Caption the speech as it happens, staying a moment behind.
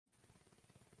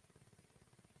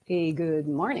A good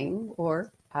morning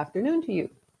or afternoon to you.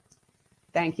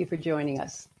 Thank you for joining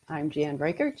us. I'm Jan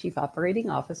Reicher, Chief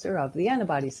Operating Officer of the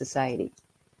Antibody Society.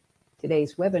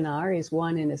 Today's webinar is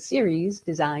one in a series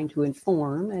designed to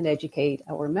inform and educate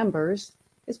our members,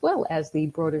 as well as the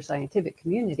broader scientific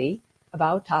community,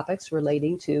 about topics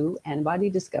relating to antibody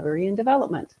discovery and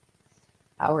development.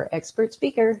 Our expert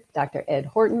speaker, Dr. Ed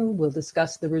Horton, will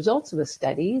discuss the results of a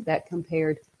study that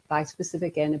compared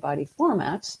bispecific antibody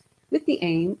formats with the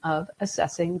aim of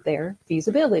assessing their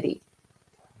feasibility.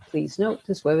 Please note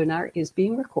this webinar is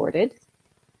being recorded.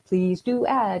 Please do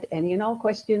add any and all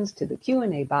questions to the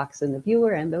Q&A box in the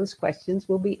viewer, and those questions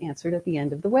will be answered at the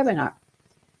end of the webinar.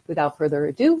 Without further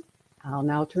ado, I'll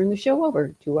now turn the show over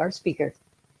to our speaker.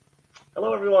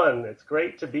 Hello, everyone. It's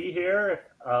great to be here.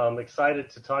 I'm excited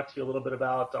to talk to you a little bit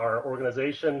about our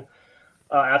organization,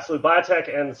 Absolute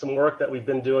Biotech, and some work that we've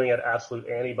been doing at Absolute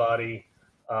Antibody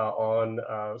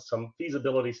on some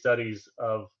feasibility studies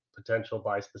of potential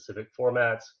bispecific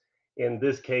formats. In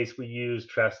this case, we use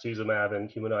trastuzumab and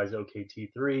humanized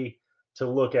OKT3 to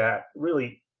look at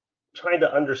really trying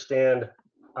to understand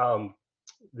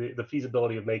the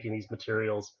feasibility of making these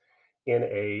materials in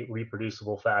a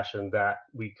reproducible fashion that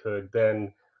we could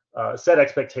then set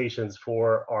expectations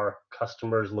for our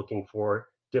customers looking for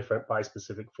different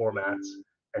bispecific formats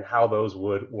and how those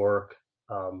would work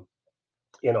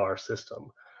in our system.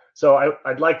 So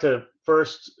I'd like to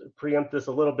first preempt this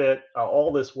a little bit.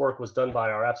 All this work was done by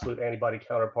our Absolute Antibody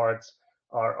counterparts,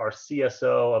 our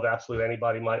CSO of Absolute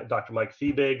Antibody, Dr. Mike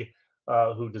Fiebig,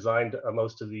 who designed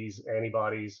most of these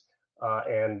antibodies,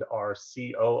 and our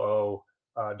COO,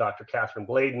 Dr. Catherine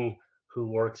Bladen, who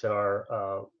works in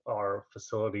our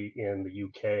facility in the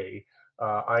UK.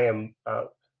 I am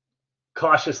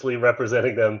cautiously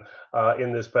representing them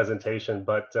in this presentation,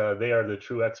 but they are the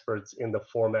true experts in the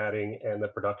formatting and the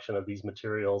production of these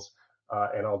materials,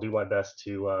 and I'll do my best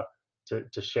to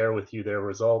share with you their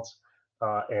results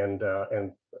and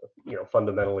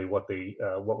fundamentally what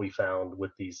we found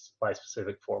with these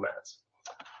bispecific formats.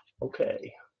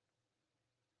 Okay.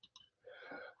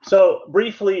 So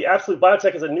briefly, Absolute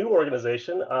Biotech is a new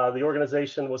organization. The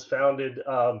organization was founded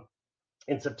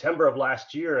in September of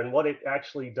last year, and what it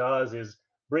actually does is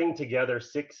bring together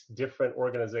 6 different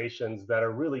organizations that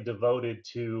are really devoted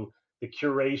to the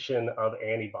curation of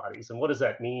antibodies. And what does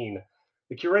that mean?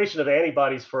 The curation of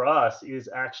antibodies for us is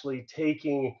actually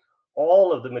taking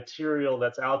all of the material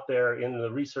that's out there in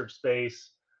the research space,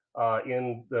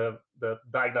 in the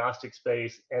diagnostic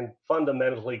space, and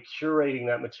fundamentally curating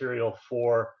that material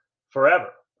for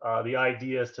forever. The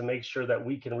idea is to make sure that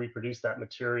we can reproduce that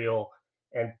material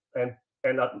and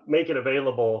make it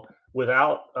available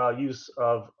without use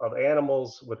of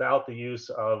animals, without the use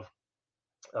of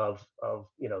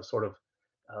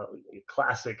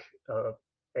classic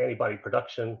antibody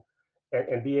production,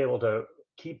 and be able to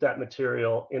keep that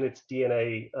material in its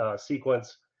DNA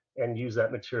sequence and use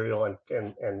that material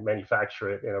and manufacture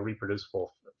it in a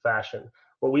reproducible fashion.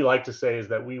 What we like to say is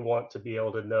that we want to be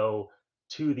able to know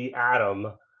to the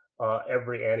atom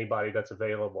every antibody that's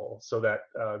available, so that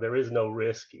there is no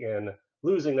risk in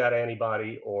losing that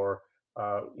antibody or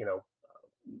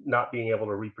not being able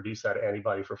to reproduce that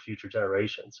antibody for future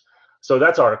generations. So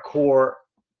that's our core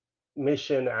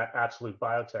mission at Absolute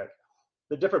Biotech.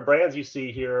 The different brands you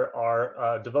see here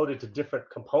are devoted to different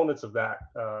components of that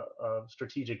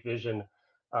strategic vision.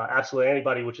 Absolute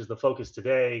Antibody, which is the focus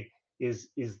today, is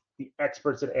the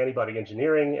experts in antibody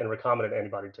engineering and recombinant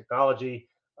antibody technology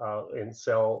in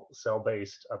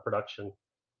cell-based production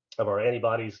of our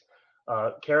antibodies.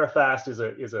 Carafast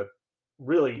is a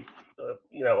really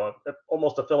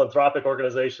almost a philanthropic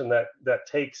organization that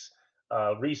takes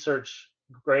research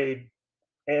grade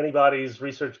antibodies,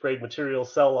 research grade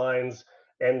materials, cell lines,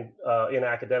 and in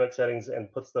academic settings,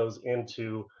 and puts those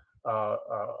into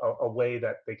a way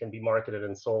that they can be marketed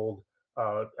and sold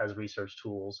as research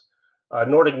tools.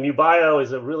 Nordic Mu Bio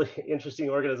is a really interesting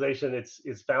organization.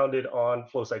 It's founded on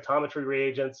flow cytometry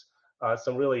reagents,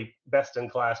 some really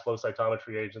best-in-class flow cytometry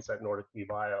reagents at Nordic Mu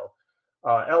Bio.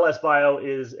 LS Bio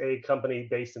is a company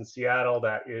based in Seattle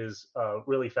that is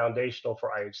really foundational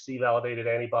for IHC validated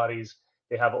antibodies.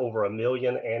 They have over 1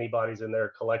 million antibodies in their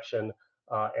collection,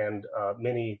 and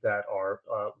many that are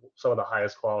some of the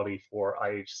highest quality for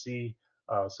IHC,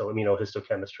 so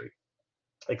immunohistochemistry.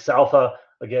 Exalpha,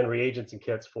 again, reagents and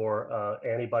kits for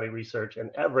antibody research,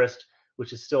 and Everest,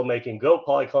 which is still making goat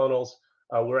polyclonals.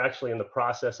 We're actually in the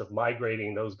process of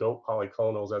migrating those goat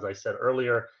polyclonals, as I said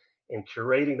earlier, and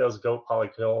curating those goat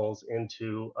polyclonals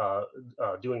into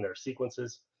doing their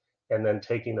sequences, and then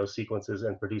taking those sequences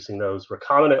and producing those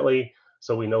recombinantly,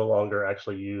 so we no longer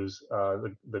actually use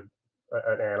the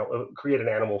create an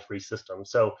animal-free system.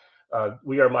 So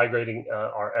we are migrating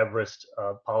our Everest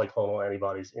polyclonal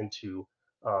antibodies into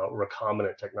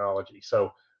recombinant technology.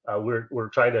 So we're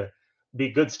trying to be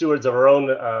good stewards of our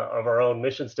own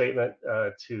mission statement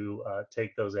to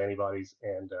take those antibodies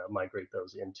and migrate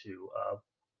those into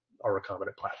our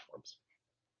recombinant platforms.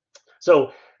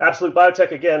 So Absolute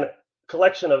Biotech, again,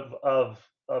 collection of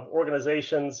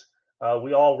organizations.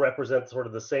 We all represent sort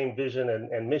of the same vision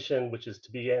and mission, which is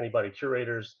to be antibody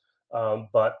curators,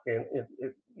 but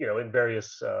in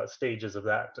various stages of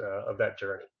that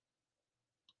journey.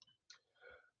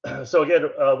 So again,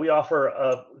 we offer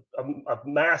a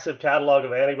massive catalog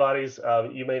of antibodies.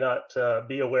 You may not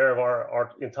be aware of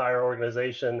our entire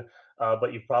organization,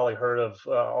 but you've probably heard of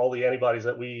all the antibodies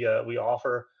that we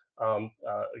offer.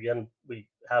 Again, we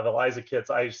have ELISA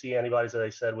kits, IHC antibodies, as I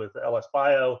said, with LS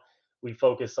Bio. We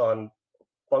focus on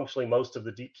functionally most of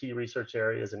the key research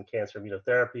areas in cancer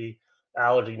immunotherapy,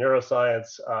 allergy,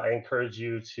 neuroscience. I encourage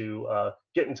you to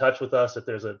get in touch with us if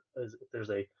there's a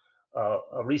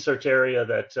research area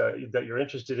that you're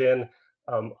interested in.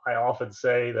 I often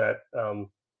say that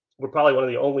we're probably one of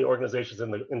the only organizations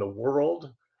in the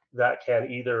world that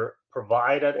can either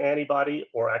provide an antibody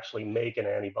or actually make an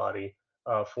antibody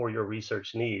for your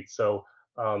research needs. So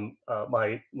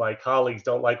my colleagues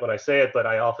don't like when I say it, but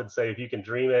I often say if you can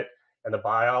dream it and the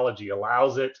biology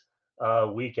allows it,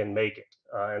 we can make it.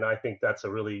 And I think that's a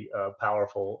really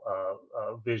powerful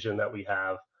vision that we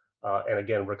have. And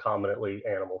again, recombinantly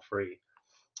animal-free.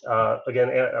 Again,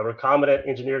 recombinant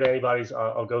engineered antibodies,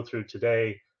 I'll go through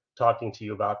today, talking to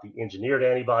you about the engineered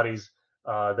antibodies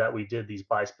that we did, these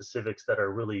bispecifics that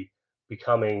are really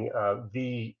becoming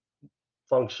the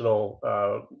functional,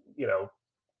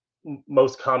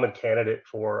 most common candidate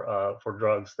for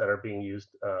drugs that are being used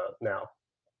now.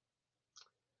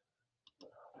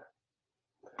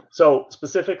 So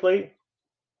specifically,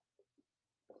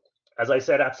 as I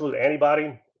said, Absolute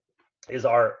Antibody is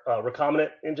our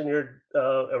recombinant engineered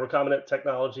recombinant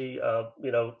technology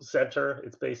center.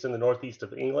 It's based in the northeast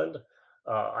of England.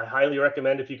 I highly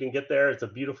recommend if you can get there. It's a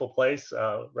beautiful place.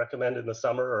 Recommend in the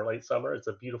summer or late summer. It's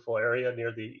a beautiful area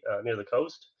near the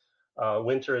coast.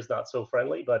 Winter is not so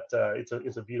friendly, but it's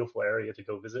a beautiful area to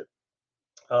go visit.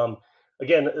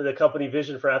 Again, the company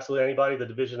vision for Absolute Antibody, the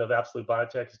division of Absolute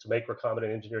Biotech, is to make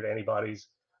recombinant engineered antibodies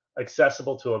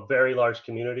accessible to a very large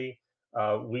community.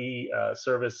 We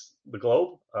service the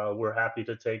globe. We're happy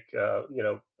to take,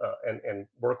 and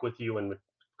work with you and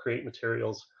create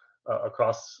materials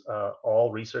across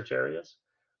all research areas.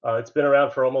 It's been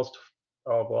around for almost,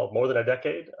 more than a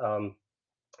decade, and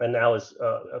now is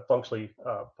functionally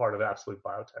part of Absolute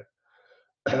Biotech.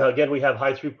 Again, we have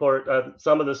high throughput.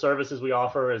 Some of the services we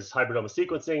offer is hybridoma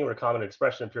sequencing, recombinant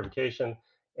expression and purification,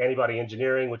 antibody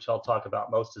engineering, which I'll talk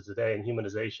about most of today, and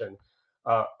humanization.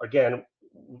 Again,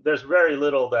 there's very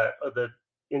little that the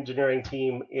engineering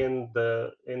team in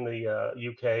the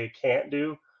UK can't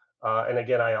do. And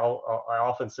again, I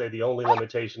often say the only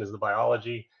limitation is the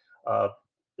biology.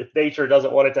 If nature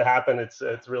doesn't want it to happen,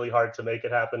 it's really hard to make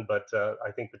it happen. But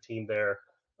I think the team there,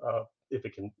 if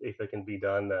it can be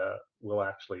done, will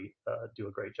actually do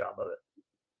a great job of it.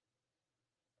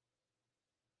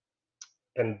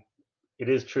 And it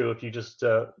is true. If you just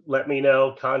let me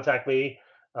know, contact me.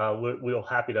 We're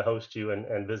happy to host you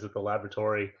and visit the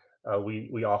laboratory.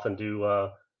 We often do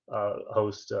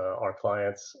host our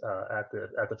clients at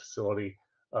the facility.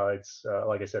 It's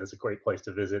like I said, it's a great place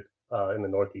to visit in the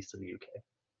northeast of the UK.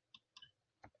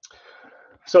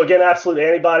 So again, Absolute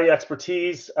Antibody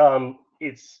expertise.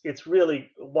 It's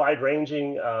really wide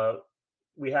ranging.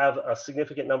 We have a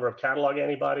significant number of catalog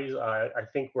antibodies. I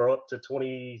think we're up to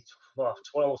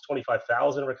almost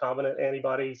 25,000 recombinant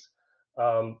antibodies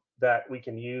that we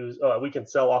can use. We can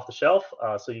sell off the shelf,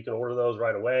 so you can order those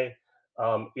right away.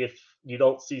 If you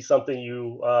don't see something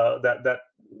that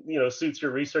suits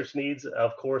your research needs,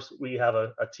 of course we have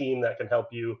a team that can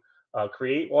help you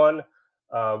create one.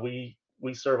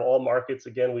 We serve all markets.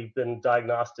 Again, we've been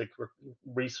diagnostic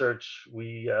research.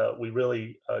 We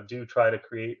really do try to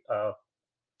create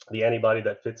the antibody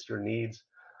that fits your needs.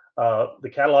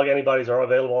 The catalog antibodies are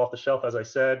available off the shelf, as I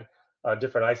said,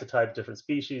 different isotypes, different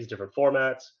species, different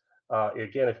formats.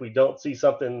 Again, if we don't see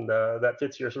something that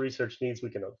fits your research needs, we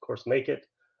can of course make it.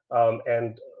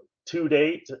 And to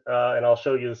date, and I'll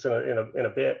show you this in a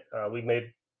bit, we've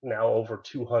made now over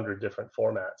 200 different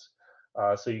formats.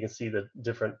 So you can see the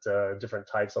different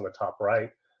types on the top right,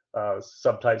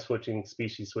 subtype switching,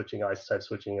 species switching, isotype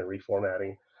switching, and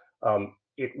reformatting.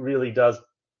 It really does.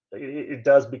 It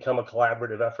does become a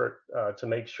collaborative effort to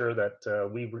make sure that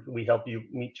we help you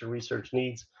meet your research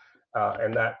needs.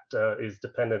 and that is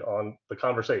dependent on the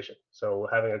conversation. So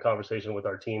having a conversation with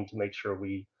our team to make sure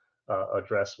we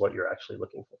address what you're actually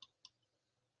looking for.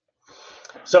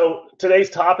 So today's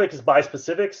topic is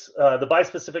bispecifics. The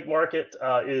bispecific market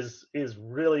is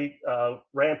really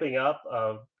ramping up.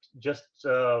 Just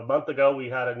a month ago, we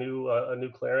had a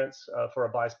new clearance for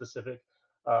a bispecific.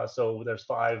 So there's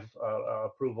 5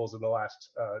 approvals in the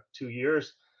last 2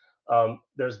 years.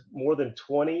 There's more than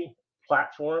 20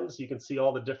 platforms. You can see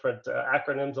all the different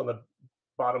acronyms on the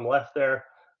bottom left there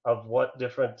of what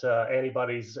different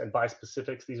antibodies and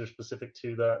bispecifics, these are specific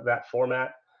to that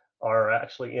format, are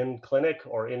actually in clinic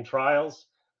or in trials,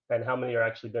 and how many are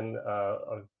actually been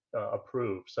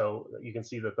approved. So you can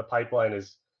see that the pipeline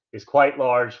is quite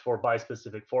large for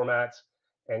bispecific formats,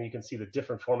 and you can see the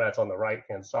different formats on the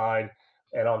right-hand side.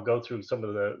 And I'll go through some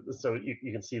of so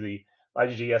you can see the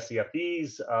IgG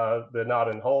scFvs, the knob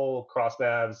and hole, cross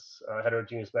nabs,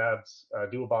 heterogeneous nabs,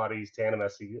 dual bodies, tandem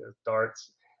SC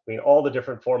darts. I mean, all the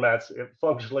different formats.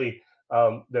 Functionally,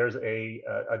 there's a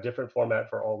different format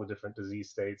for all the different disease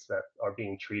states that are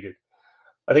being treated.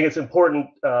 I think it's important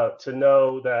to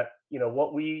know that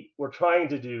what we're trying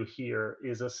to do here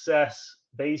is assess,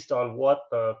 based on what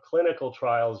the clinical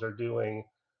trials are doing,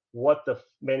 what the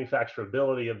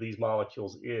manufacturability of these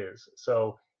molecules is.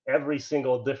 So every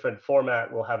single different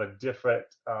format will have a different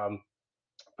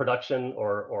production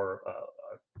or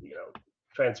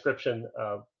transcription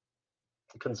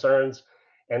concerns,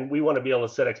 and we want to be able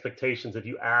to set expectations. If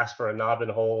you ask for a knob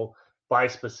and hole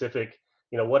bispecific,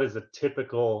 what is the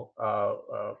typical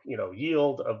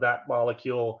yield of that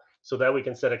molecule, so that we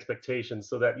can set expectations,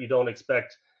 so that you don't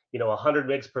expect 100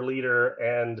 mg per liter,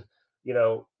 and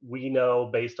we know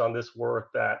based on this work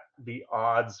that the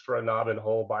odds for a knob and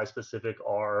hole bispecific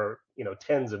are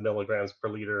tens of milligrams per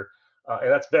liter.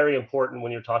 And that's very important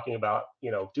when you're talking about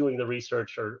doing the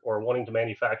research or wanting to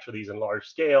manufacture these in large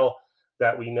scale,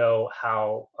 that we know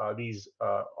how these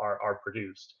are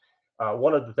produced.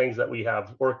 One of the things that we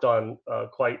have worked on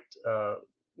quite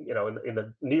in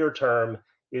the near term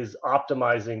is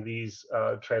optimizing these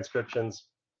transcriptions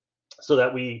so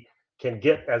that we can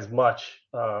get as much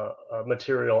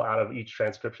material out of each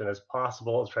transcription as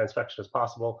possible, as transfection as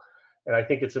possible. And I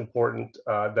think it's important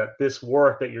that this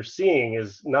work that you're seeing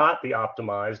is not the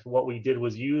optimized. What we did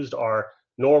was used our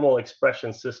normal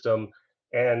expression system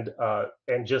and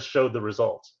just showed the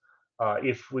results.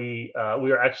 If we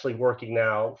are actually working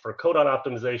now for codon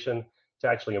optimization to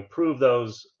actually improve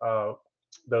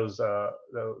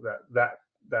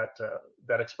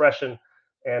that expression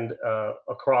and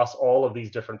across all of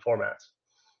these different formats.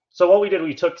 So what we did,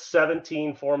 we took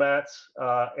 17 formats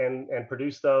and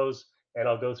produced those, and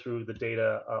I'll go through the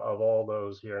data of all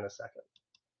those here in a second.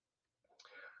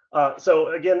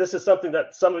 So again, this is something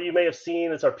that some of you may have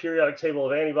seen. It's our periodic table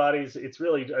of antibodies. It's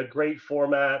really a great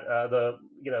format. The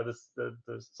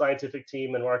scientific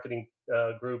team and marketing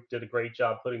group did a great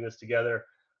job putting this together.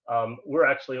 We're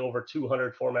actually over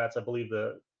 200 formats. I believe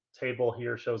the table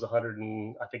here shows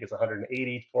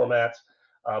 180 formats,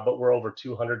 but we're over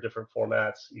 200 different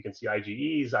formats. You can see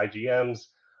IgEs, IgMs,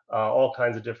 all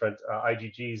kinds of different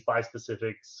IgGs,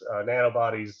 bispecifics,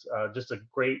 nanobodies, just a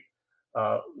great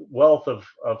wealth of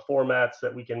formats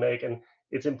that we can make. And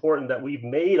it's important that we've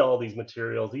made all these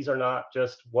materials. These are not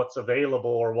just what's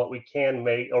available or what we can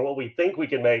make or what we think we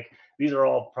can make. These are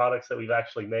all products that we've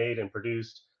actually made and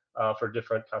produced for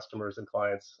different customers and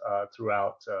clients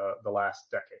throughout the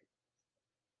last decade.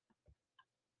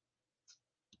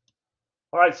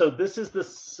 All right, so this is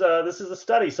the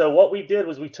study. So what we did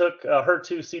was we took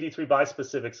HER2 CD3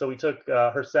 bispecific. So we took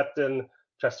Herceptin,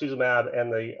 trastuzumab,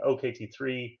 and the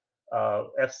OKT3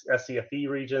 scFv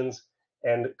regions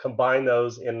and combine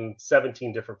those in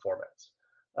 17 different formats.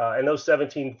 And those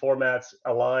 17 formats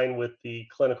align with the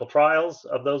clinical trials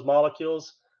of those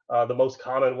molecules. The most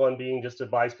common one being just a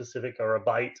bispecific or a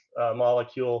BiTE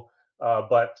molecule,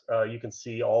 but you can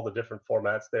see all the different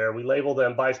formats there. We label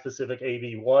them bispecific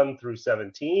AV1 through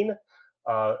 17,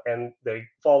 and they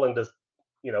fall into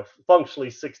functionally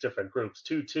 6 different groups: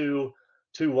 2-2,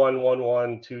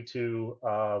 2-1-1-1,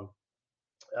 2-2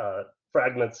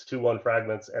 fragments, 2-1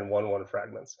 fragments, and 1-1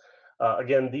 fragments.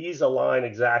 Again, these align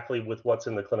exactly with what's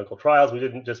in the clinical trials. We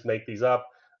didn't just make these up.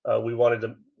 We wanted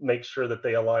to make sure that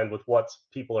they aligned with what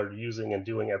people are using and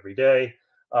doing every day.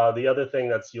 The other thing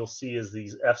that you'll see is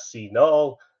these FC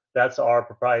null. That's our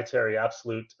proprietary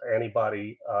absolute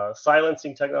antibody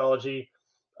silencing technology.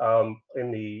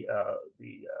 In the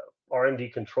R&D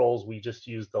controls, we just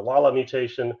use the LALA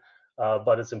mutation,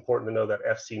 but it's important to know that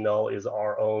FC null is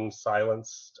our own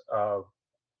silenced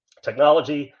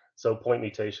technology, so point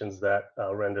mutations that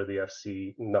render the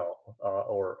FC null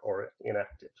or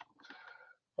inactive.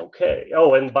 Okay.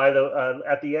 Oh, and by the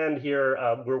at the end here,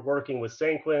 we're working with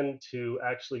Sanquin to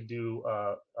actually do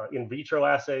in vitro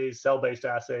assays, cell-based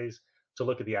assays, to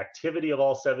look at the activity of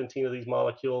all 17 of these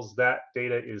molecules. That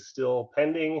data is still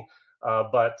pending,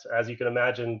 but as you can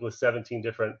imagine, with 17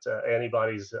 different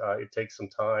antibodies, it takes some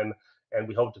time, and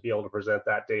we hope to be able to present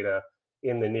that data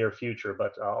in the near future.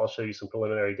 But I'll show you some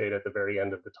preliminary data at the very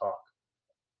end of the talk.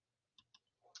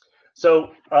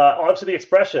 So onto the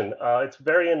expression. It's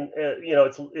very, you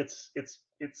know,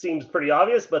 it seems pretty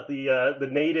obvious, but the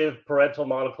native parental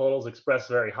monoclonals express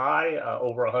very high,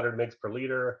 over 100 mg per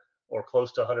liter, or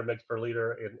close to 100 mg per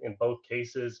liter in both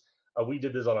cases. We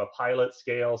did this on a pilot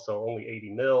scale, so only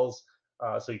 80 mils.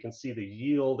 So you can see the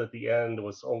yield at the end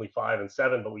was only 5 and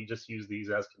 7, but we just used these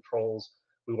as controls.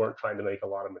 We weren't trying to make a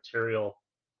lot of material.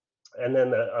 And then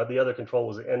the other control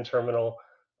was the N-terminal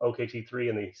OKT3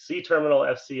 and the C-terminal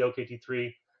FC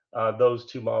OKT3, those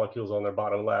two molecules on their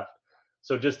bottom left.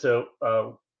 So just to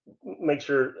make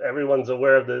sure everyone's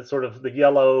aware of the sort of the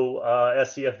yellow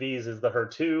SCFVs is the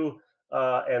HER2,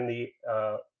 and the,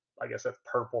 I guess that's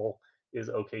purple, is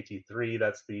OKT3.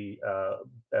 That's the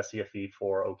SCFV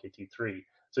for OKT3.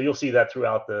 So you'll see that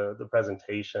throughout the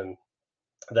presentation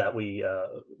that we,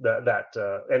 and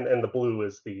the blue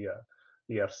is the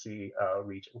FC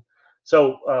region.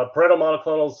 So parental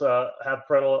monoclonals have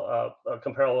parental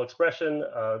comparable expression.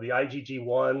 The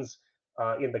IgG1s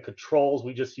in the controls,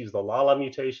 we just use the LALA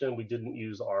mutation. We didn't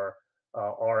use our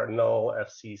R null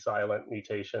FC silent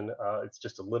mutation. It's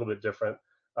just a little bit different,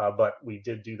 but we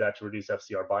did do that to reduce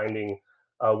FCR binding.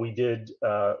 We did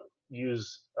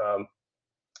use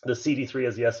the CD3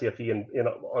 as the SCFE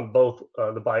on both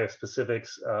the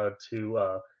biospecifics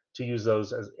to use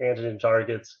those as antigen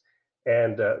targets.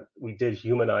 And we did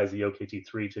humanize the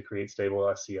OKT3 to create stable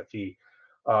SCFE.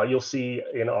 You'll see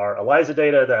in our ELISA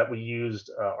data that we used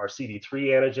our CD3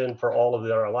 antigen for all of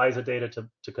our ELISA data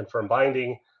to confirm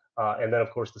binding. And then,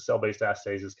 of course, the cell-based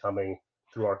assays is coming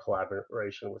through our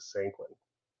collaboration with Sanquin.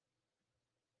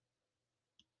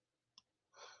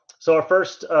 So our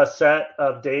first set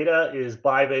of data is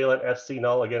bivalent FC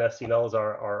null. Again, FC null is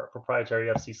our proprietary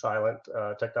FC silent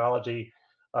technology.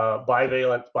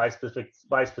 Bivalent,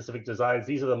 bispecific designs.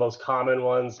 These are the most common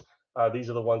ones. These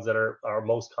are the ones that are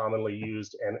most commonly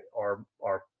used and are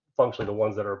functionally the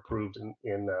ones that are approved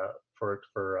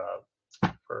for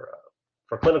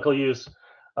clinical use.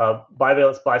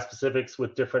 Bivalent bispecifics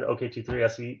with different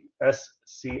OKT3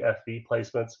 SCFV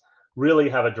placements really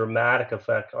have a dramatic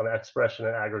effect on expression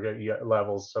and aggregate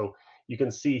levels. So you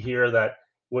can see here that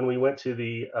when we went to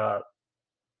the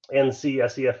NC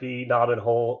SCFE knob and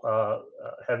hole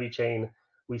heavy chain,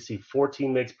 we see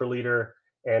 14 mg per liter,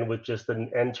 and with just the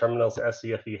N-terminal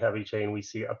SCFE heavy chain, we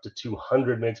see up to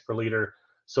 200 mg per liter.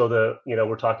 So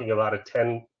we're talking about a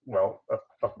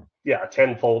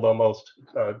 10-fold almost,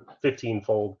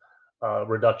 15-fold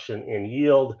reduction in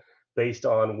yield based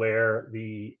on where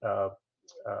the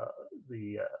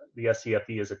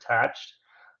SCFE is attached.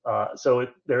 So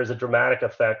there is a dramatic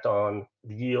effect on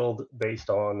the yield based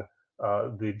on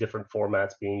the different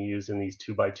formats being used in these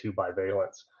 2x2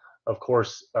 bivalents. Of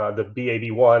course, the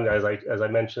BAB1, as I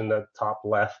mentioned, the top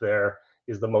left there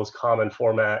is the most common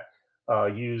format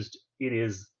used. It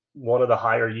is one of the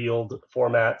higher yield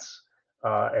formats,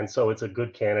 and so it's a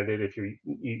good candidate if you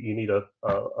need a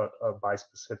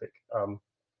bispecific.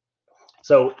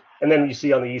 So, and then you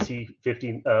see on the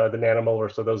EC50 the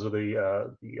nanomolar. So those are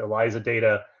the ELISA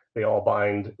data. They all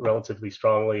bind relatively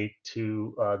strongly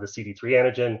to the CD3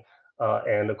 antigen.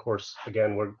 And of course,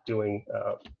 again, we're doing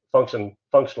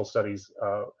functional studies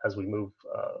as we move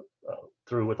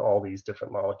through with all these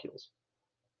different molecules.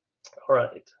 All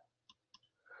right.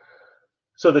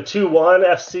 So the 2-1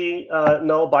 FC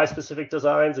null bispecific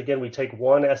designs, again, we take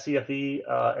one SCFE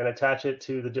and attach it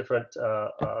to the different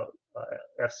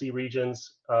FC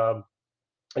regions. And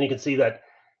you can see that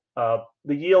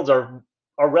the yields are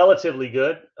relatively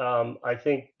good. I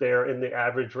think they're in the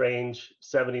average range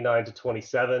 79 to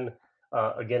 27.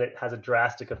 Again, it has a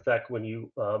drastic effect when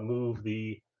you move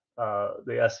the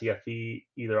SCFE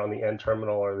either on the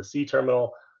N-terminal or the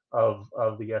C-terminal of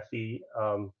the FE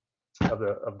of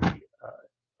the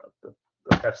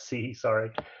FC.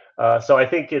 Sorry. So I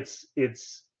think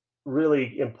it's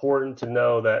really important to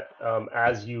know that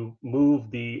as you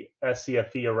move the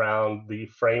SCFE around the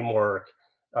framework,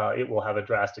 it will have a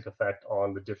drastic effect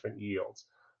on the different yields.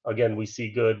 Again, we see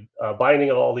good binding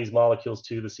of all these molecules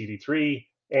to the CD3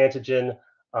 antigen,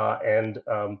 and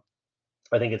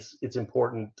I think it's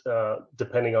important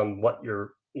depending on what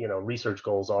your research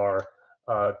goals are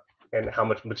and how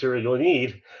much material you'll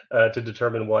need to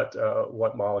determine what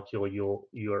molecule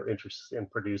you're interested in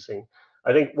producing.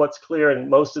 I think what's clear in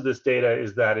most of this data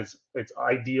is that it's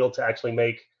ideal to actually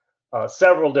make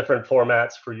several different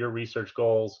formats for your research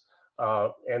goals,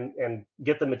 and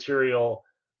get the material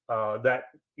that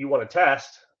you want to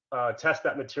test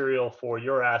that material for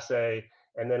your assay,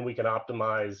 and then we can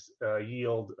optimize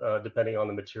yield depending on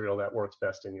the material that works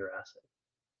best in your assay.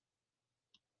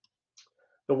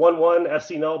 The 1,1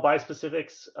 FC null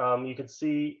bispecifics, you can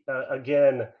see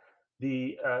again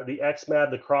the XmAb,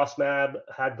 the CrossMab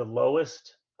had the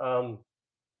lowest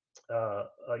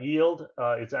yield.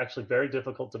 It's actually very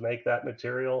difficult to make that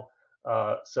material,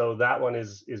 so that one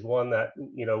is one that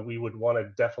we would want to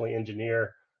definitely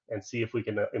engineer and see if we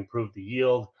can improve the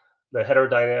yield. The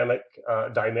heterodynamic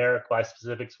dimeric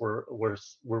bispecifics were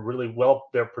really well.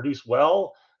 They're produced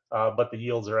well, but the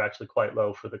yields are actually quite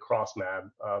low for the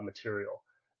CrossMab material.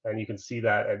 And you can see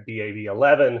that at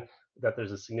BAB11 that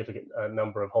there's a significant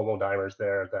number of homodimers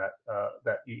there that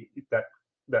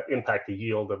impact the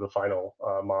yield of the final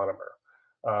monomer.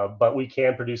 But we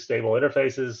can produce stable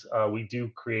interfaces. We do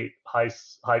create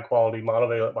high quality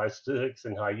monovalent bispecifics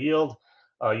in high yield.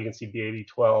 You can see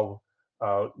BAB12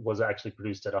 was actually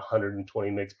produced at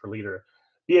 120 mg per liter.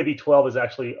 BAB12 is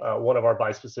actually one of our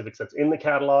bispecifics that's in the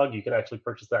catalog. You can actually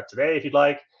purchase that today if you'd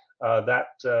like. That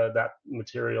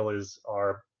material is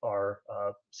our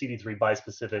CD3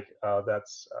 bispecific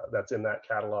that's in that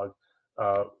catalog,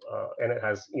 and it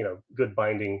has good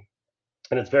binding,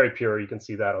 and it's very pure. You can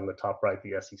see that on the top right,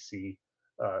 the SEC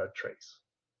trace.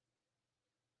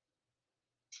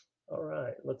 All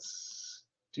right, let's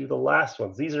do the last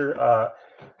ones. These are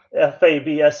FAB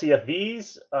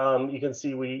scFvs. You can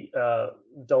see we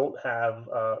don't have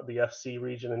the FC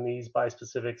region in these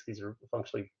bispecifics. These are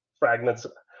functionally fragments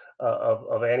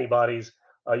of antibodies.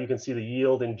 You can see the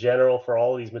yield in general for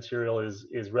all of these material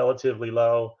is relatively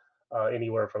low,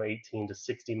 anywhere from 18 to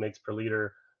 60 mg per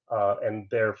liter, and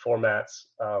their formats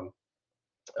are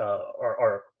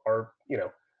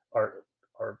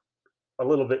a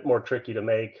little bit more tricky to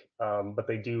make, but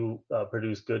they do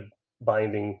produce good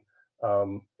binding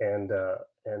and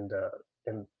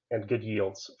good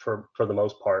yields for the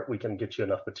most part. We can get you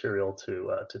enough material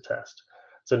to test.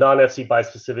 So non-FC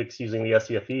bispecifics using the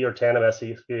scFv or tandem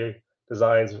scFv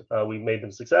designs, we made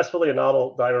them successfully. A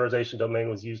novel dimerization domain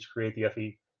was used to create the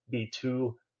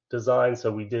FEB2 design.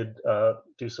 So we did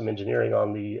do some engineering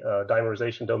on the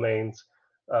dimerization domains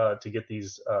to get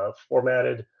these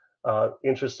formatted.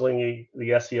 Interestingly,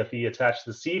 the scFv attached to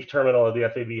the C terminal of the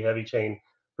FAB heavy chain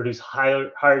produce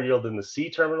higher yield than the C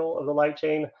terminal of the light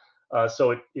chain.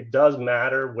 So it does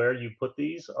matter where you put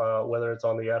these, whether it's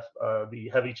on the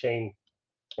heavy chain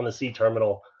on the C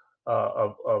terminal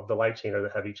of the light chain or the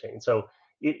heavy chain. So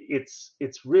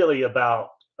it's really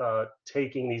about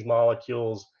taking these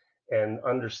molecules and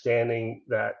understanding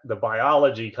that the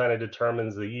biology kind of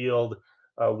determines the yield.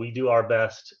 We do our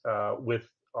best with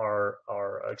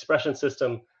our expression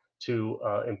system to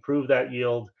improve that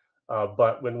yield.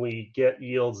 But when we get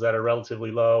yields that are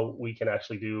relatively low, we can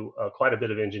actually do quite a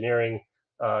bit of engineering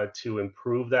to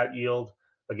improve that yield.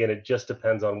 Again, it just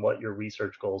depends on what your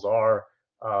research goals are,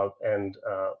 and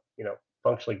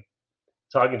functionally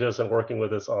talking to us and working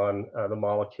with us on the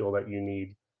molecule that you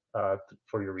need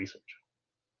for your research.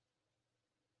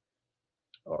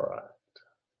 All right.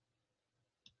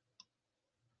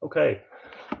 Okay.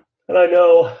 And I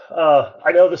know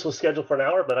this was scheduled for an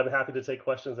hour, but I'm happy to take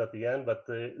questions at the end. But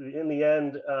in the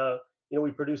end,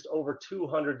 we produced over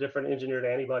 200 different engineered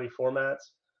antibody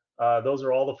formats. Those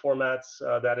are all the formats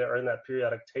that are in that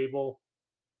periodic table,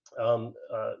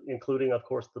 including, of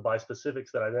course, the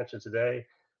bispecifics that I mentioned today.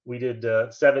 We did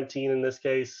 17 in this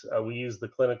case. We used the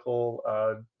clinical,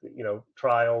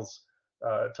 trials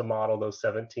to model those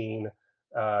 17,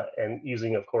 and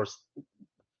using, of course,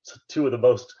 two of the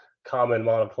most common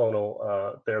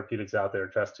monoclonal therapeutics out there,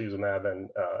 trastuzumab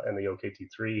and the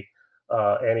OKT3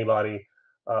 antibody.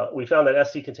 We found that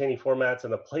FC-containing formats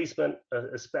and the placement,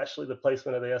 especially the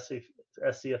placement of the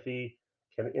scFv,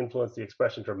 can influence the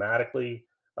expression dramatically.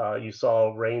 You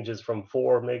saw ranges from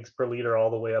 4 mg per liter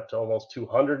all the way up to almost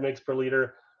 200 mg per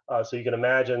liter. So you can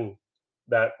imagine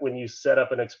that when you set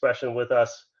up an expression with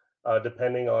us,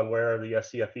 depending on where the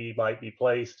scFv might be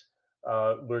placed,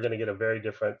 we're going to get a very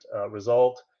different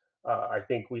result. I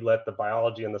think we let the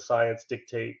biology and the science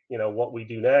dictate, what we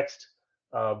do next.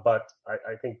 But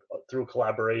I think through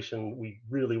collaboration, we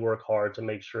really work hard to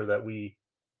make sure that we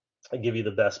give you the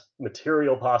best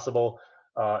material possible.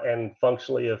 And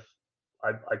functionally, if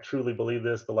I truly believe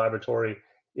this, the laboratory,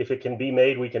 if it can be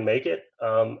made, we can make it.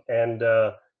 And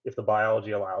if the biology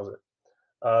allows it.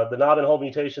 The knob and hole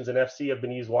mutations in FC have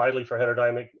been used widely for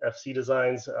heterodynamic FC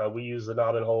designs. We use the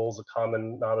knob and holes, a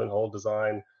common knob and hole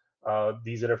design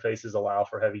These interfaces allow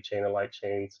for heavy chain and light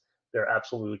chains. They're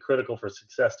absolutely critical for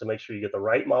success to make sure you get the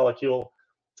right molecule,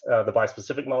 the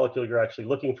bispecific molecule you're actually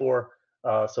looking for.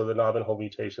 So the knob and hole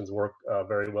mutations work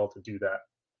very well to do that.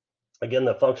 Again,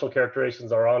 the functional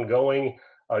characterizations are ongoing.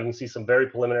 You can see some very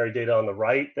preliminary data on the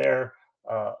right there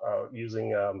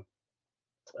using,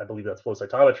 I believe that's flow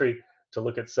cytometry, to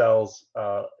look at cells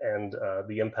and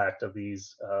the impact of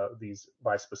these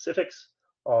bispecifics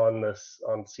on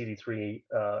CD3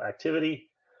 activity.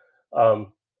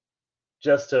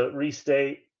 Just to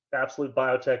restate, Absolute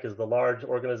Biotech is the large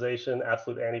organization.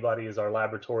 Absolute Antibody is our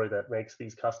laboratory that makes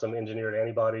these custom engineered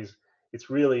antibodies. It's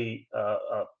really,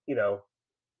 you know,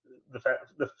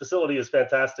 the facility is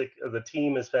fantastic. The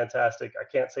team is fantastic. I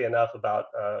can't say enough about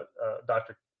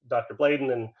Dr.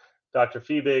 Bladen and Dr.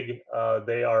 Fiebig.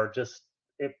 They are just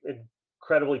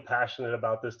incredibly passionate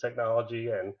about this technology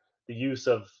and the use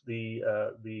of the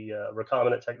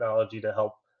recombinant technology to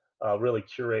help really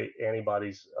curate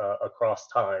antibodies across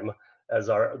time. As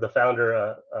the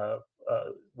founder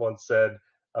once said,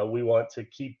 we want to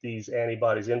keep these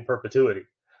antibodies in perpetuity.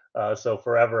 So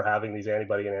forever having these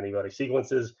antibody and antibody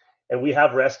sequences. And we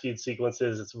have rescued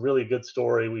sequences. It's a really good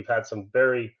story. We've had some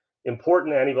very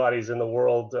important antibodies in the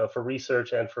world for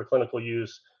research and for clinical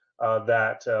use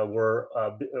that were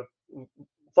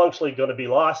functionally going to be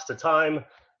lost to time.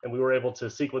 And we were able to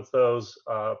sequence those,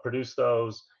 produce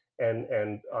those,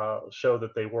 and show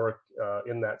that they work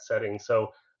in that setting.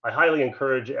 So I highly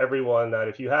encourage everyone that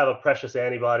if you have a precious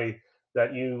antibody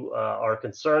that you are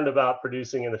concerned about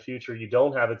producing in the future, you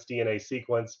don't have its DNA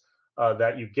sequence,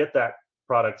 that you get that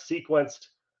product sequenced.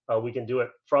 We can do it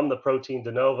from the protein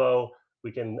de novo.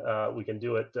 We can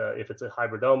do it if it's a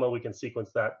hybridoma. We can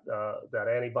sequence that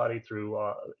antibody through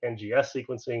NGS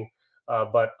sequencing.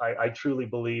 But I truly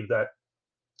believe that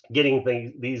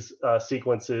getting these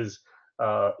sequences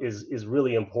is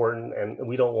really important, and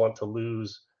we don't want to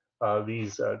lose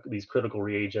these critical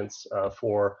reagents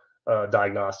for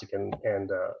diagnostic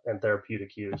and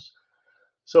therapeutic use.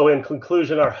 So in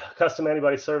conclusion, our custom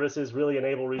antibody services really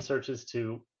enable researchers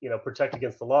to protect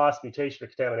against the loss, mutation, or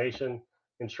contamination,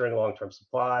 ensuring long-term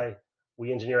supply.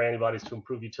 We engineer antibodies to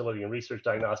improve utility in research,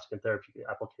 diagnostic, and therapeutic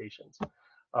applications.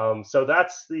 So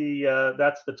that's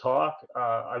the talk.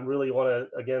 I really want to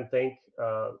again thank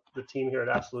the team here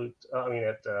at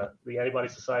the Antibody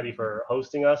Society for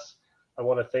hosting us. I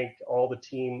want to thank all the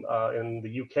team in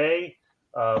the UK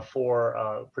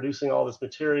for producing all this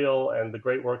material and the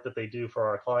great work that they do for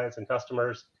our clients and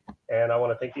customers. And I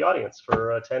want to thank the audience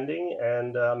for attending,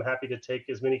 and I'm happy to take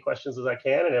as many questions as I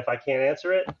can. And if I can't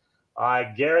answer it, I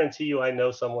guarantee you I know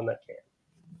someone that can.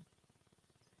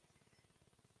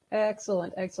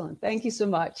 Excellent, excellent. Thank you so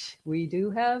much. We do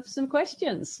have some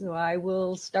questions. So I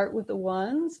will start with the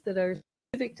ones that are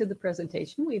specific to the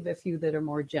presentation. We have a few that are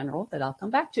more general that I'll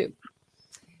come back to.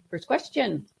 First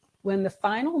question. When the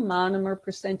final monomer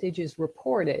percentage is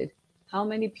reported, how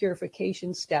many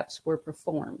purification steps were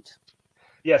performed?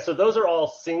 Yeah, so those are all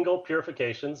single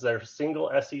purifications. They're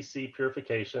single SEC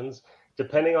purifications.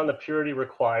 Depending on the purity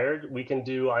required, we can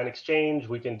do ion exchange,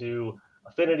 we can do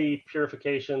affinity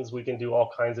purifications, we can do all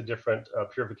kinds of different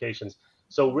purifications.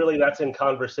 So really that's in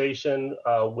conversation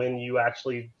when you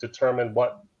actually determine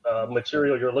what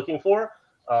material you're looking for.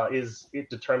 It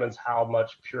determines how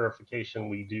much purification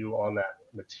we do on that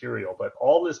material. But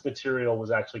all this material was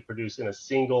actually produced in a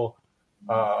single,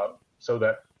 so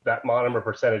that monomer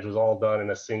percentage was all done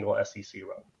in a single SEC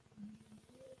run.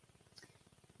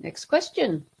 Next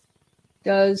question.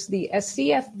 Does the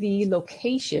SCFV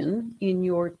location in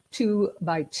your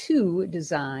 2x2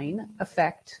 design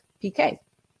affect PK?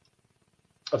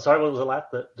 I'm sorry, what was the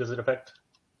last? Does it affect?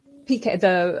 PK,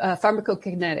 the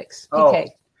pharmacokinetics, PK. Oh,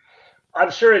 I'm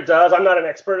sure it does. I'm not an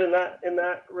expert in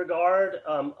that regard.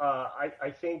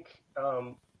 I think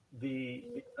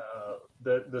the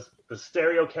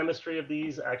stereochemistry of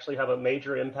these actually have a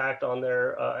major impact on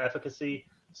their efficacy.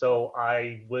 So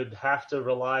I would have to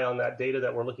rely on that data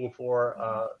that we're looking for,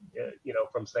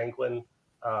 from Sanquin,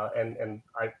 and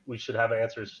we should have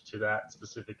answers to that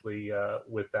specifically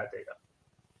with that data.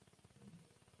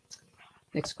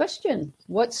 Next question.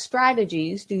 What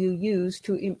strategies do you use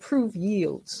to improve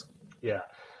yields? Yeah.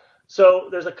 So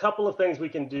there's a couple of things we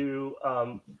can do.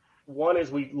 One is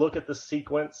we look at the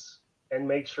sequence and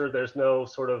make sure there's no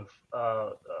sort of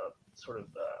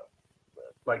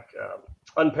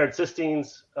unpaired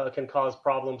cysteines can cause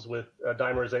problems with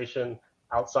dimerization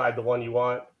outside the one you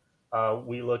want.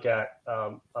 We look at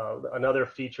another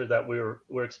feature that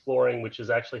we're exploring, which has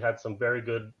actually had some very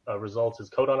good results, is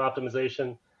codon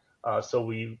optimization. So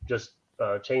we just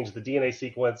change the DNA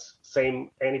sequence, same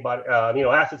antibody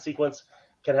amino acid sequence,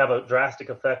 can have a drastic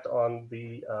effect on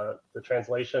the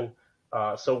translation.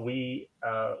 So we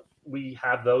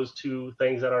have those two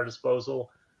things at our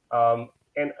disposal,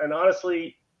 and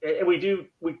honestly, and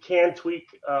we can tweak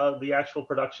the actual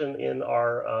production in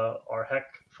our HEC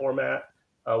format.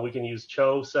 We can use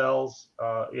CHO cells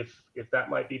if that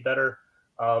might be better.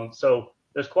 So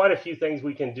there's quite a few things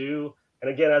we can do. And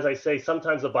again, as I say,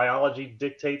 sometimes the biology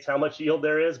dictates how much yield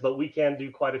there is, but we can do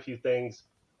quite a few things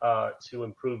to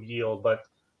improve yield. But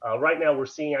right now, we're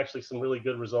seeing actually some really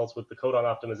good results with the codon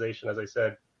optimization, as I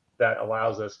said, that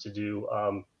allows us to do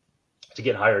to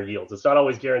get higher yields. It's not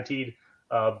always guaranteed,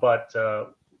 but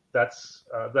those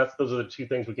are the two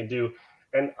things we can do.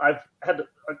 And I've had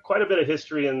quite a bit of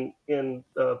history in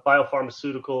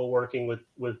biopharmaceutical, working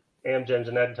with Amgen,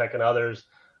 Genentech, and others.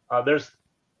 There's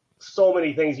so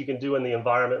many things you can do in the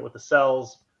environment with the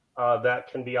cells that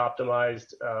can be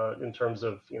optimized in terms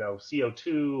of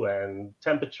CO2 and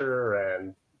temperature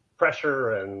and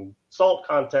pressure and salt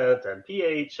content and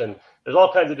pH, and there's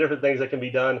all kinds of different things that can be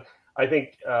done. I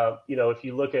think if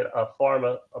you look at a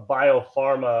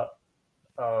biopharma,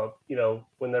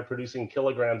 when they're producing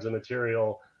kilograms of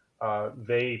material,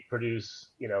 they produce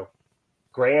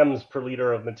grams per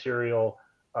liter of material,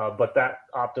 but that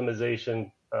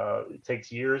optimization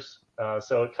takes years.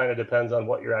 So it kind of depends on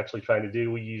what you're actually trying to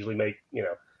do. We usually make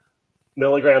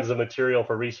milligrams of material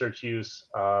for research use,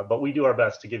 but we do our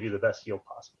best to give you the best yield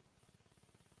possible.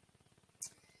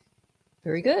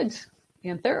 Very good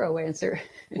and thorough answer.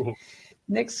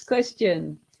 Next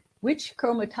question. Which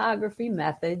chromatography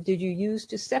method did you use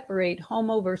to separate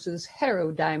homo versus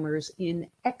heterodimers in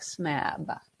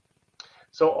XmAb?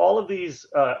 So all of these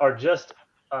are just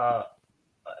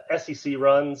SEC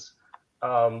runs.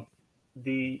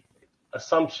 The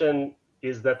assumption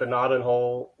is that the knob and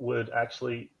hole would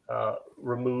actually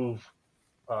remove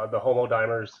the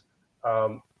homodimers,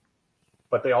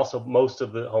 but they also, most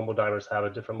of the homodimers have a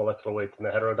different molecular weight than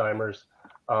the heterodimers.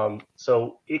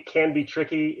 So it can be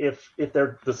tricky if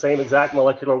they're the same exact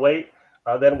molecular weight.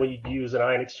 Then we use an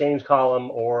ion exchange column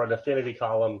or an affinity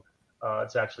column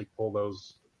to actually pull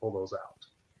those out.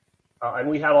 And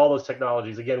we have all those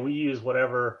technologies. Again, we use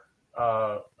whatever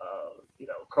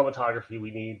chromatography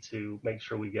we need to make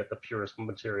sure we get the purest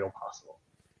material possible.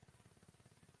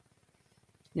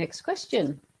 Next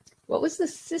question. What was the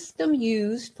system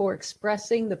used for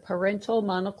expressing the parental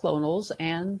monoclonals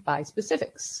and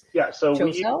bispecifics? Yeah, so CHO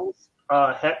we cells?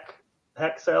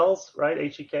 HEC cells, right?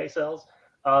 HEK cells.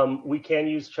 We can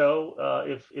use CHO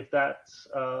if that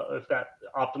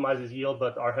optimizes yield,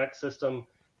 but our HEC system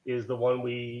is the one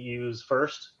we use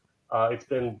first.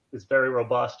 It's very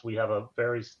robust. We have a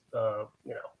very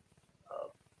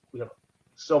we have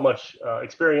so much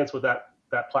experience with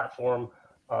that platform.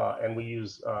 And we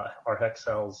use our HEC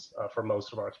cells for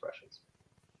most of our expressions.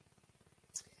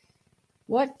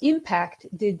 What impact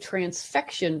did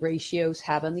transfection ratios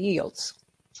have on the yields?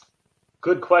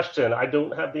 Good question. I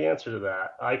don't have the answer to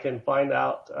that. I can find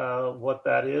out what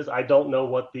that is. I don't know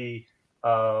what the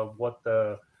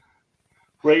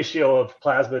ratio of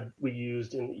plasmid we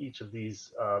used in each of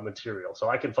these materials. So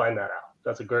I can find that out.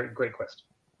 That's a great question.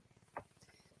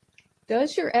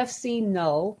 Does your Fc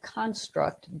null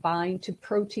construct bind to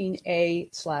protein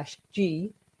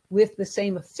A/G with the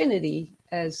same affinity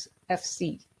as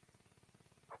Fc?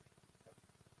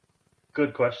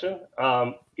 Good question.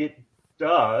 It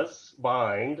does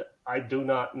bind. I do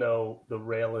not know the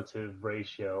relative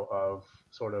ratio of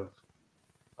sort of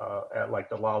at like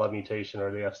the LALA mutation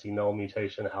or the Fc null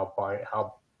mutation,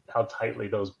 how tightly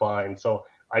those bind. So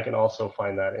I can also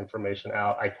find that information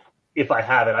out. If I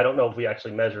have it, I don't know if we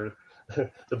actually measure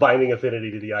the binding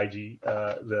affinity to the IG,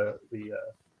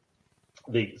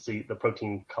 the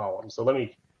protein column. So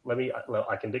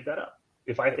I can dig that up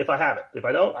if I have it. If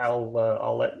I don't,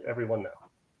 I'll let everyone know.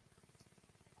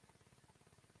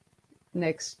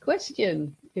 Next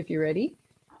question, if you're ready.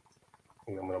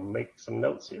 I'm going to make some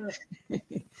notes here. Yeah,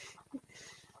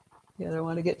 I don't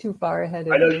want to get too far ahead of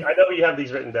you. I know you have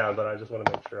these written down, but I just want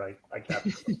to make sure I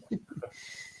capture them.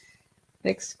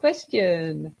 Next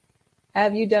question.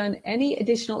 Have you done any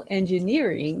additional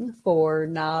engineering for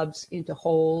knobs into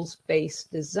holes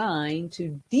based design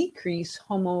to decrease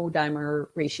homodimer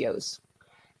ratios?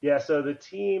 Yeah, so the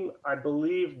team, I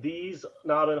believe these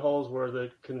knob and holes were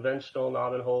the conventional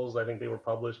knob and holes. I think they were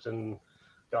published in,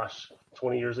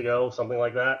 20 years ago, something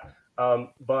like that.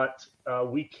 But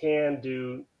we can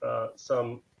do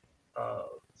some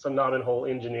knob and hole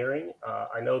engineering.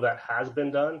 I know that has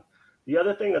been done. The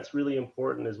other thing that's really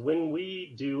important is when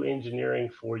we do engineering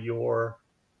for your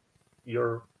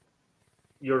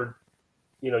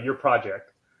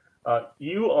project,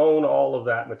 You own all of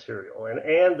that material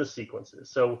and the sequences.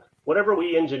 So whatever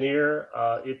we engineer,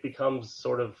 it becomes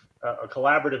sort of a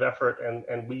collaborative effort,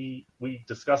 and we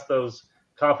discuss those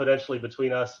confidentially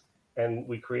between us, and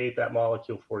we create that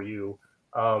molecule for you.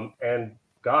 And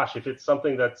gosh, if it's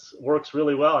something that works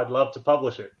really well, I'd love to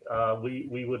publish it.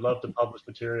 We would love to publish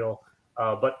material,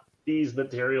 but these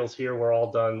materials here were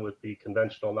all done with the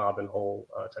conventional knob and hole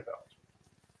technology.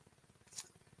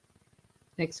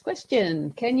 Next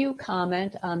question. Can you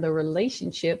comment on the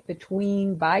relationship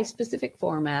between bispecific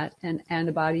format and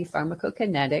antibody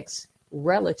pharmacokinetics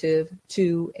relative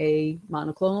to a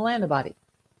monoclonal antibody?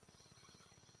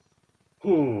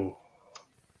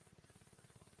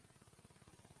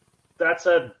 That's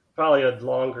probably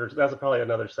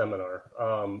another seminar.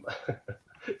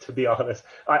 To be honest,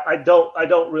 I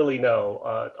don't really know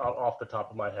off the top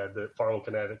of my head the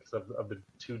pharmacokinetics of the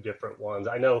two different ones.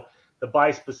 I know the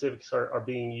bispecifics are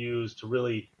being used to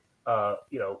really,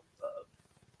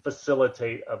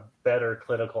 facilitate a better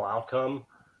clinical outcome,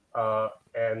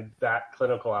 and that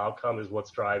clinical outcome is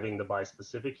what's driving the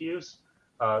bispecific use.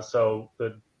 So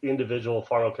the individual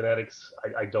pharmacokinetics,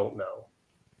 I don't know.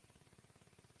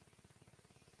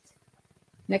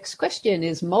 Next question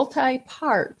is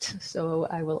multi-part. So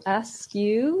I will ask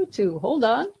you to hold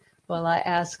on while I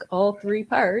ask all three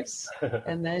parts,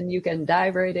 and then you can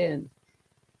dive right in.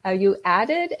 You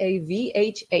added a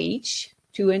VHH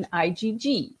to an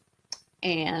IgG,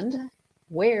 and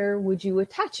where would you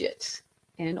attach it?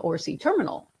 An ORC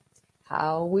terminal.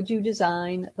 How would you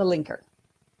design the linker?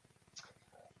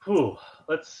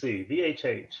 Let's see,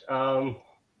 VHH. I'll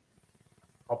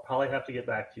probably have to get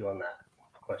back to you on that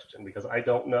question because I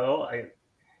don't know.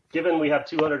 Given we have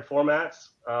 200 formats,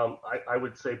 I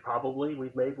would say probably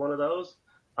we've made one of those.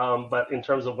 But in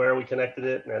terms of where we connected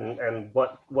it and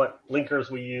what linkers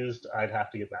we used, I'd have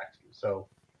to get back to you. So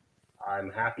I'm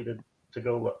happy to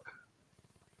go look.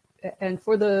 And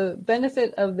for the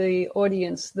benefit of the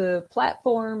audience, the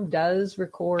platform does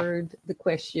record the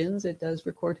questions. It does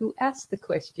record who asked the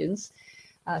questions.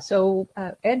 So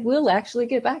Ed will actually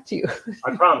get back to you.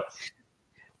 I promise.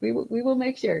 We will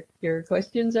make sure your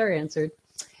questions are answered.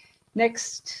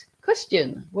 Next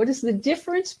question. What is the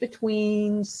difference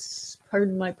between,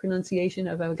 pardon my pronunciation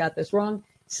if I got this wrong,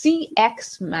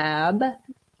 CXMAB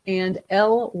and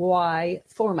LY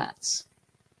formats?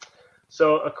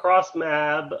 So across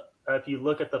MAB, if you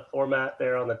look at the format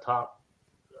there on the top,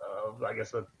 I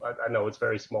guess I know it's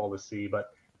very small to see,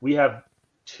 but we have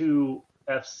two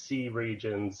FC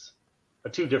regions,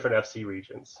 two different FC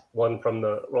regions, one from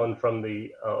the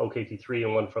OKT3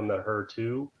 and one from the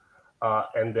HER2,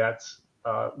 and that's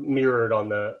mirrored on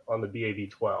the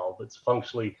BAV12. It's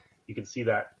functionally, you can see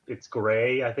that it's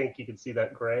gray. I think you can see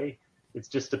that gray. It's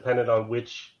just dependent on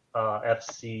which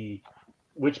FC,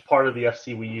 which part of the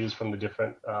FC we use from the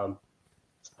different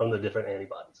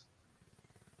antibodies.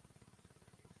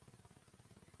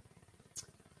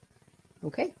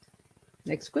 Okay.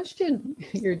 Next question.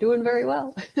 You're doing very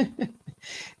well.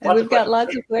 And we've got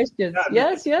lots of questions.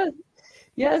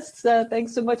 Yes.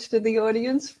 Thanks so much to the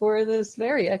audience for this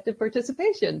very active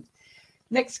participation.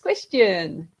 Next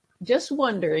question. Just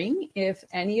wondering if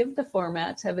any of the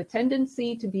formats have a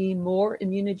tendency to be more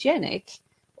immunogenic,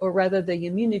 or rather the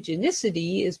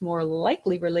immunogenicity is more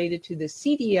likely related to the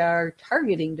CDR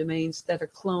targeting domains that are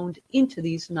cloned into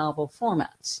these novel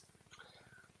formats.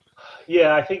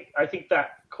 Yeah, I think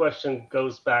that question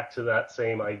goes back to that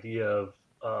same idea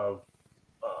of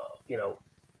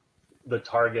the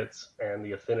targets and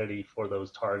the affinity for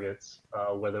those targets,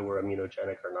 whether we're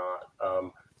immunogenic or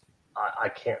not. I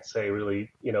can't say really.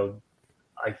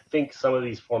 I think some of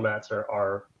these formats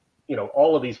are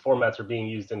all of these formats are being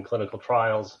used in clinical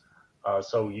trials.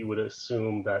 So you would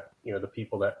assume that the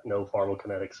people that know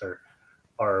pharmacokinetics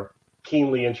are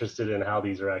keenly interested in how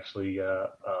these are actually.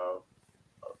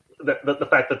 The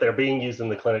fact that they're being used in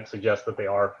the clinic suggests that they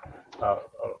are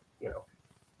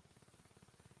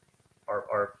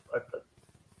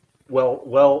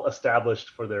well established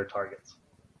for their targets.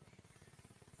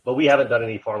 But we haven't done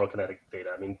any pharmacokinetic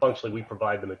data. I mean, functionally, we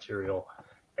provide the material,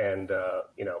 and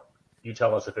you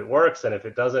tell us if it works, and if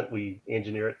it doesn't, we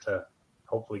engineer it to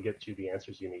hopefully get you the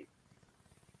answers you need.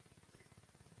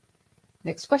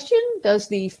 Next question: does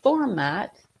the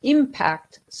format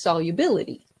impact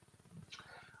solubility?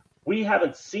 We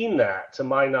haven't seen that, to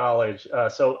my knowledge.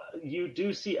 So you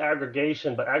do see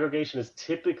aggregation, but aggregation is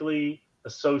typically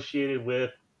associated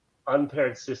with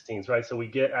unpaired cysteines, right? So we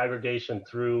get aggregation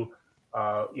through,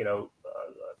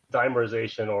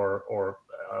 dimerization or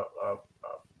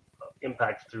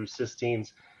impact through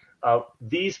cysteines.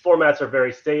 These formats are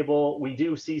very stable. We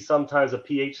do see sometimes a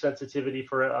pH sensitivity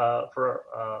for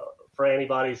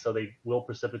antibodies, so they will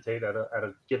precipitate at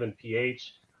a given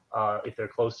pH if they're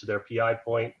close to their PI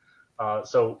point.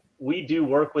 So we do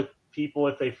work with people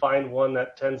if they find one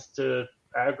that tends to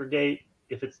aggregate.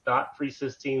 If it's not free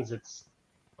cysteines, it's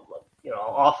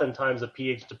oftentimes a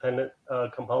pH dependent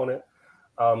component.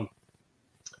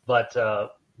 But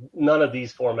none of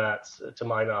these formats, to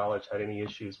my knowledge, had any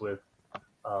issues with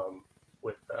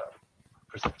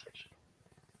precipitation.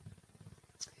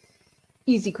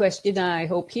 Easy question, I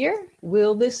hope here.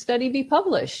 Will this study be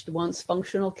published once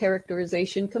functional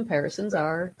characterization comparisons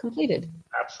are completed?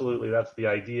 Absolutely, that's the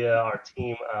idea. Our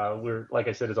team, like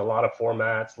I said, there's a lot of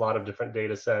formats, a lot of different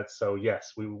data sets. So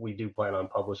yes, we do plan on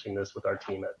publishing this with our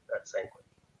team at Sanquin.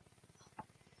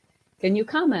 Can you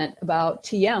comment about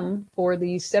TM for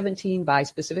these 17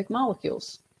 bispecific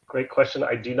molecules? Great question.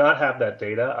 I do not have that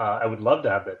data. I would love to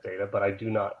have that data, but I do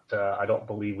not. I don't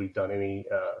believe we've done any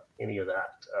of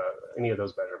that, any of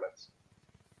those measurements.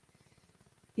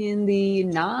 In the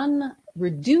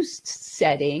non-reduced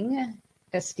setting,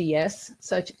 SDS,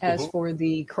 such as for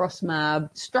the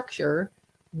cross-mab structure,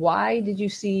 why did you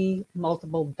see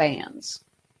multiple bands?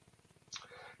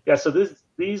 Yeah, so this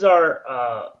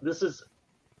is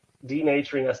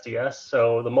denaturing SDS.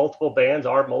 So the multiple bands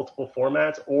are multiple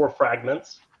formats or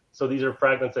fragments. So these are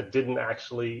fragments that didn't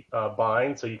actually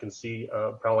bind. So you can see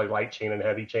probably light chain and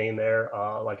heavy chain there,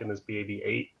 like in this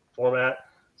BAB8 format.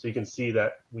 So you can see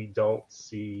that we don't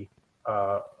see,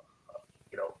 the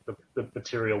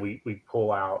material we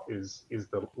pull out is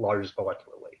the largest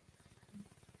molecular weight.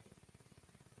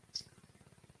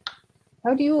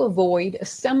 How do you avoid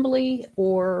assembly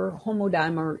or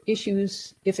homodimer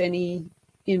issues, if any,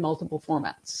 in multiple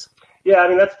formats? Yeah, I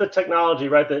mean, that's the technology,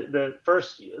 right?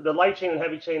 The light chain and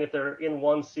heavy chain, if they're in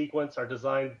one sequence, are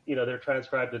designed, they're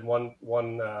transcribed in one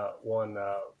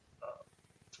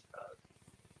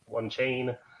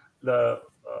chain.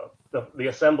 The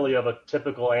assembly of a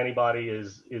typical antibody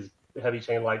is heavy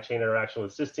chain, light chain interaction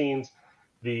with cysteines.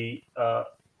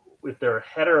 If they're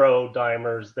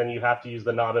heterodimers, then you have to use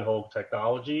the knob and hole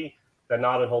technology. The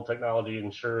knob and hole technology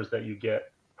ensures that you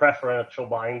get preferential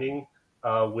binding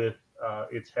with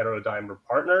its heterodimer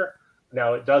partner.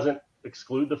 Now, it doesn't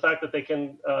exclude the fact that they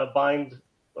can bind,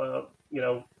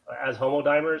 as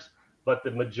homodimers, but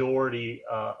the majority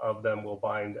of them will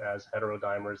bind as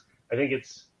heterodimers. I think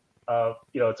it's a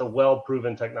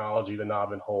well-proven technology, the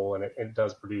knob and hole, and it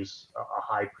does produce a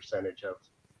high percentage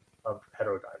of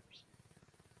heterodimers.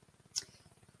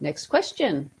 Next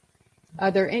question. Are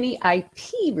there any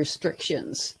IP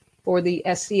restrictions for the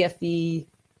SCFE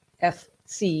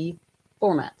FC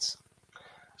formats?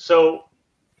 So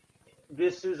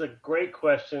this is a great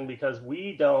question because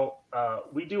we do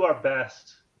our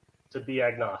best to be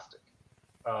agnostic.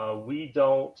 We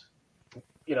don't,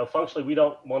 functionally, we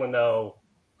don't want to know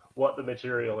what the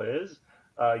material is.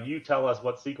 You tell us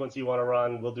what sequence you want to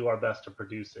run, we'll do our best to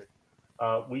produce it.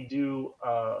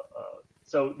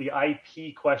 So the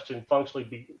IP question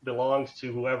functionally belongs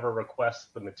to whoever requests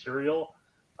the material,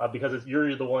 because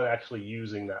you're the one actually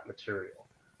using that material.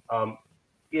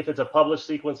 If it's a published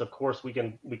sequence, of course we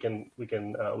can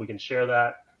share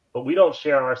that, but we don't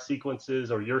share our sequences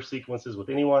or your sequences with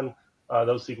anyone.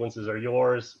 Those sequences are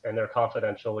yours, and they're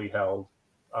confidentially held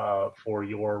for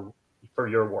your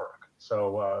work.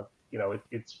 So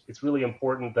it's really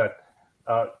important that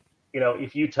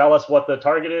if you tell us what the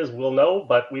target is, we'll know,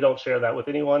 but we don't share that with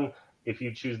anyone. If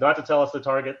you choose not to tell us the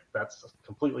target, that's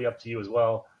completely up to you as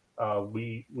well.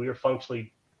 We're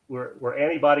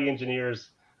antibody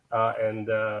engineers, and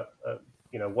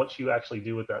what you actually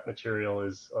do with that material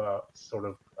is sort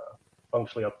of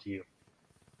functionally up to you.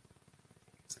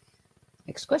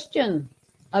 Next question.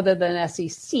 Other than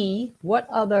SEC, what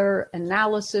other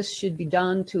analysis should be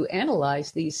done to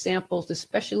analyze these samples,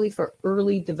 especially for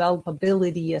early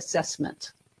developability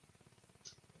assessment?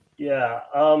 Yeah,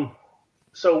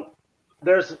 so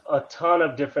there's a ton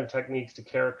of different techniques to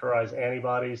characterize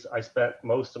antibodies. I spent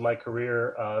most of my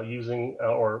career using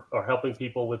or helping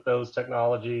people with those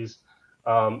technologies.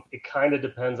 It kind of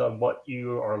depends on what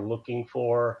you are looking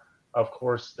for. Of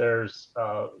course, there's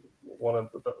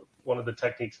one of the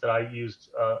techniques that I used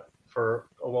for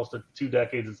almost 2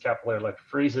 decades is capillary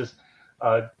electrophoresis.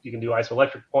 You can do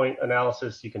isoelectric point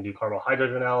analysis. You can do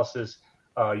carbohydrate analysis.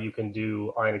 You can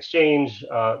do ion exchange.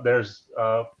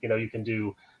 You can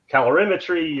do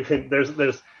calorimetry. You can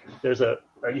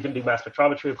you can do mass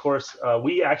spectrometry, of course.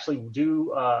 We actually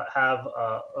do have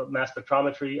a mass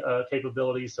spectrometry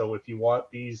capability. So if you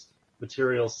want these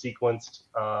materials sequenced,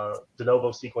 de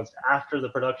novo sequenced after the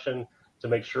production, to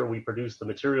make sure we produce the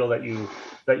material that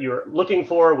you're looking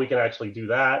for, we can actually do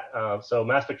that. So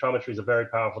mass spectrometry is a very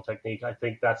powerful technique. I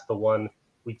think that's the one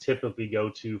we typically go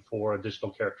to for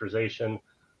additional characterization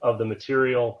of the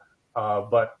material.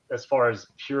 But as far as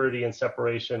purity and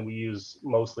separation, we use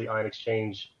mostly ion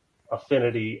exchange,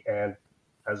 affinity, and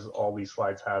as all these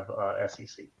slides have,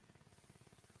 SEC.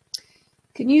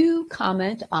 Can you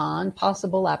comment on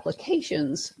possible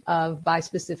applications of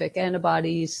bispecific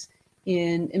antibodies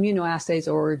in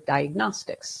immunoassays or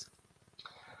diagnostics?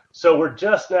 So we're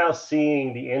just now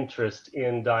seeing the interest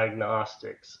in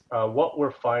diagnostics. What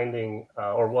we're finding,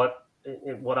 or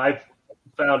what I've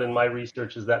found in my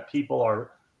research, is that people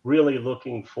are really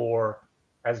looking for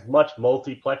as much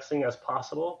multiplexing as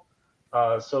possible.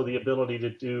 So the ability to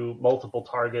do multiple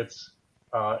targets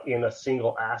in a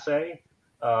single assay.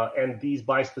 And these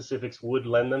bispecifics would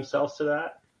lend themselves to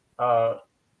that,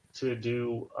 to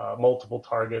do multiple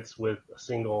targets with a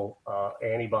single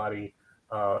antibody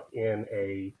in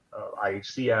a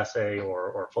IHC assay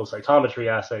or flow cytometry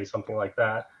assay, something like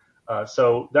that.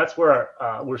 So that's where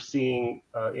we're seeing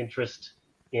interest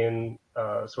in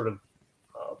sort of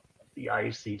the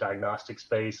IHC diagnostic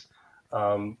space.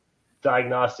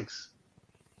 Diagnostics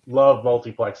love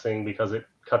multiplexing because it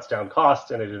cuts down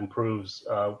costs and it improves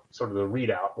sort of the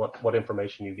readout, what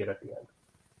information you get at the end.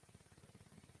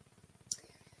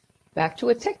 Back to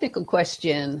a technical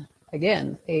question.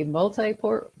 Again, a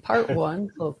multi-part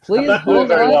one, so please I'm not doing hold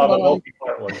very on. well on the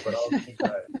multi-part ones, but I'll keep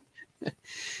trying.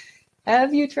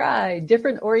 Have you tried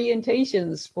different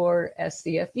orientations for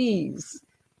SCFEs?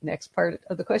 Next part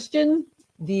of the question,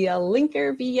 via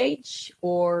linker VH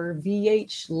or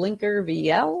VH linker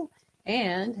VL?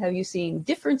 And have you seen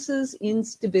differences in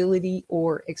stability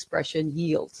or expression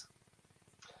yield?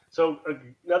 So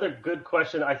another good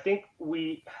question. I think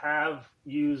we have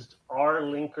used our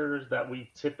linkers that we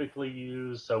typically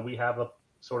use. So we have a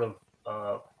sort of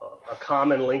a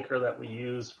common linker that we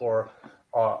use for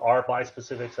our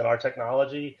bispecifics and our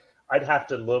technology. I'd have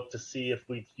to look to see if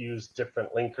we've used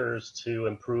different linkers to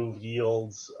improve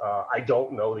yields. I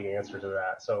don't know the answer to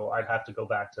that. So I'd have to go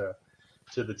back to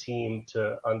the team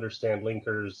to understand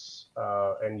linkers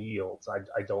and yields.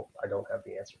 I don't have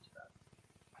the answer to that.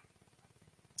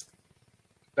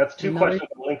 That's two questions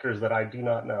on linkers that I do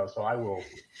not know. So I will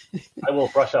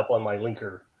brush up on my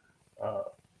linker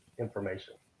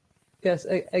information. Yes,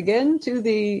 again, to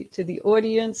the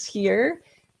audience here,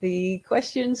 the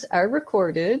questions are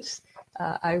recorded.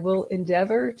 I will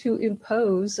endeavor to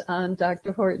impose on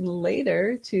Dr. Horton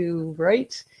later to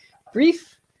write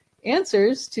brief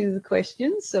answers to the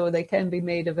questions so they can be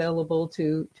made available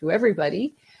to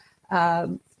everybody.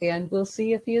 And we'll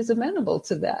see if he is amenable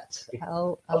to that.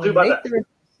 I'll do my best.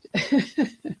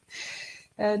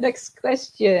 Next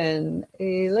question.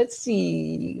 Let's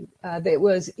see.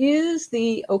 Is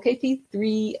the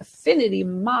OKT3 affinity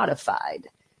modified?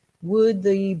 Would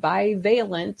the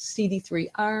bivalent CD3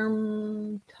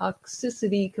 arm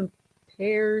toxicity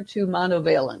compare to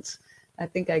monovalent? I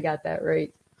think I got that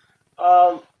right.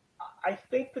 I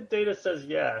think the data says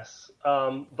yes,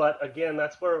 but again,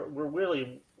 that's where we're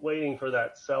really waiting for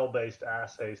that cell-based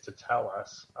assays to tell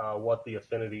us what the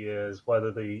affinity is,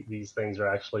 whether these things are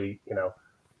actually,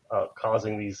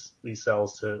 causing these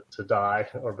cells to die,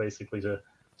 or basically to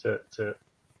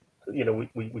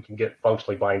we can get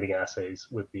functionally binding assays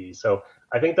with these. So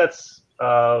I think that's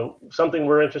something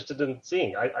we're interested in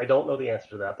seeing. I don't know the answer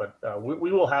to that, but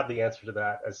we will have the answer to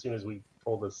that as soon as we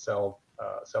pull the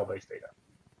cell-based data.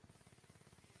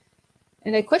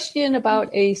 And a question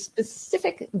about a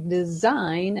specific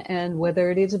design and whether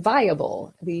it is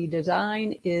viable. The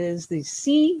design is the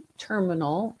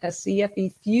C-terminal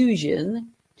SCFE fusion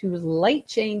to light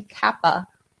chain kappa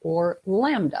or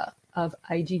lambda of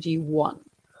IgG1.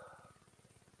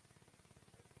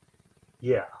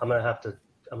 Yeah, I'm gonna have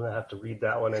to read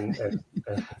that one, and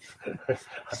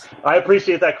I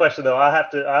appreciate that question though. I'll have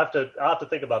to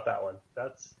think about that one.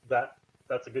 That's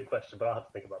a good question, but I'll have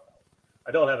to think about that one. I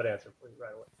don't have an answer for you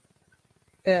right away.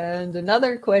 And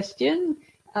another question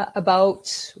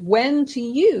about when to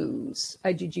use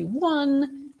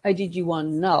IgG1,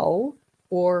 IgG1 null,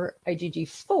 or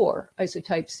IgG4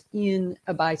 isotypes in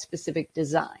a bispecific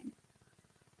design.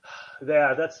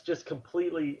 Yeah, that's just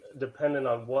completely dependent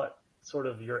on what sort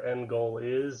of your end goal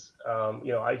is.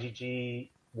 IgG1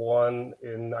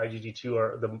 and IgG2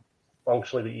 are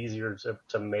functionally the easier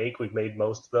to make. We've made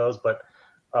most of those, but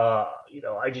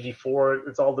IgG4,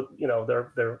 it's all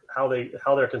they're how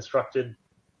they're constructed.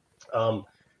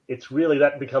 It's really,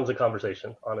 that becomes a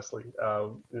conversation, honestly.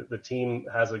 The team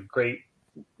has a great,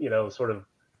 sort of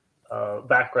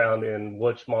background in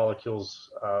which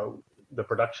molecules the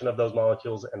production of those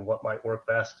molecules and what might work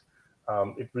best.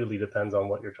 It really depends on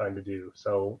what you're trying to do.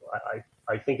 So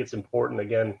I think it's important,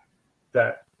 again,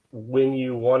 that when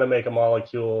you want to make a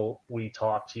molecule, we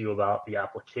talk to you about the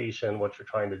application, what you're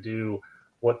trying to do,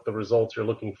 what the results you're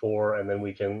looking for, and then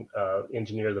we can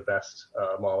engineer the best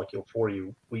molecule for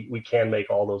you. We can make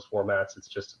all those formats. It's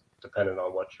just dependent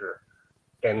on what your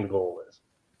end goal is.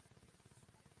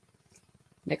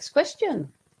 Next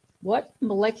question. What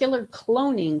molecular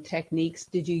cloning techniques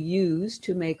did you use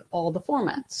to make all the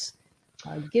formats?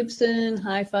 Gibson,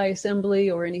 hi-fi assembly,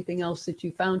 or anything else that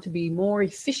you found to be more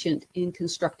efficient in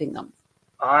constructing them?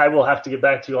 I will have to get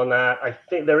back to you on that. I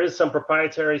think there is some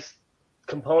proprietary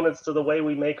components to the way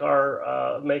we make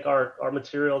our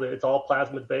material. It's all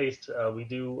plasmid based. We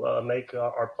do make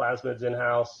our plasmids in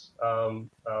house.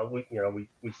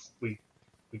 We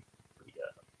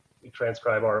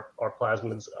transcribe our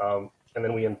plasmids, and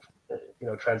then we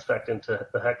transfect into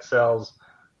the hex cells.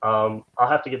 I'll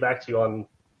have to get back to you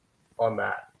on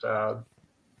that,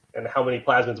 and how many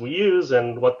plasmids we use,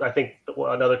 and what I think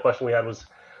another question we had was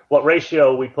what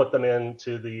ratio we put them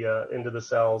into the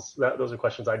cells. Those are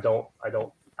questions I don't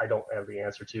have the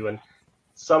answer to, and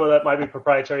some of that might be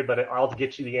proprietary, but I'll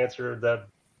get you the answer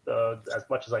as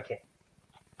much as I can.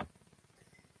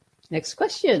 Next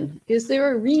question. Is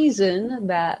there a reason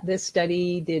that this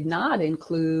study did not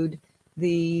include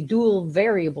the dual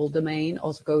variable domain,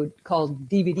 also called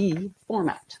DVD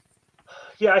format?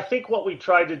 Yeah, I think what we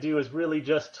tried to do is really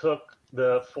just took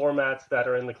the formats that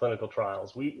are in the clinical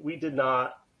trials. We did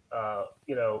not,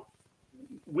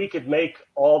 we could make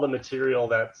all the material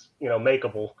that's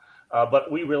makeable,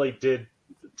 but we really did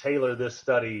tailor this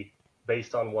study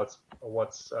based on what's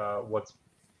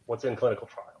in clinical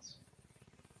trials.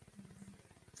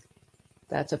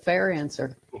 That's a fair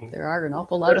answer. There are an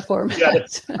awful lot of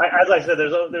formats. Yeah, as I said,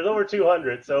 there's over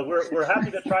 200, so we're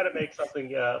happy to try to make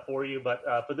something for you. But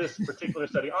for this particular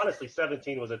study, honestly,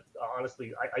 17 was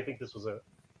I think this was a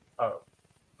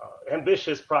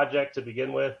ambitious project to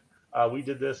begin with. We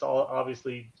did this all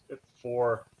obviously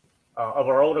for of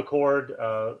our own accord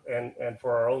and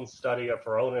for our own study,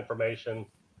 for our own information,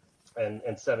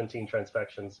 and 17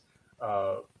 transfections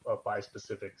of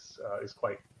bispecifics is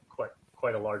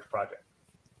quite a large project.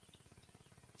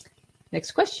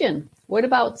 Next question. What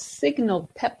about signal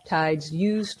peptides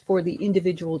used for the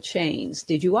individual chains?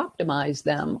 Did you optimize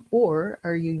them, or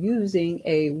are you using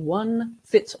a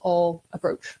one-fits-all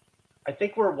approach? I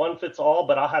think we're one-fits-all,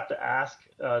 but I'll have to ask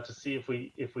to see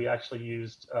if we actually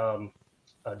used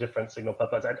different signal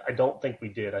peptides. I don't think we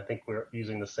did. I think we're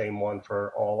using the same one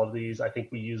for all of these. I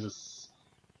think we use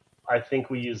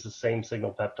the same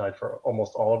signal peptide for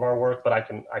almost all of our work, but I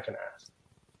can ask.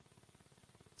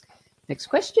 Next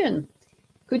question.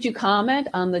 Could you comment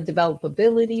on the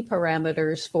developability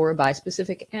parameters for a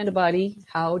bispecific antibody?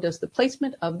 How does the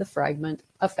placement of the fragment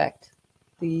affect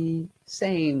the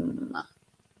same,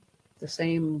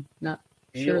 not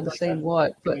sure the same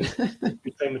what, but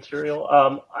the same material?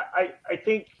 I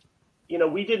think,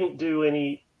 we didn't do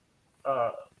any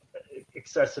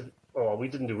excessive, well, we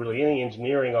didn't do really any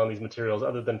engineering on these materials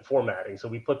other than formatting. So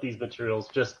we put these materials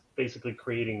just basically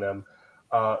creating them.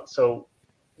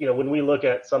 When we look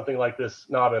at something like this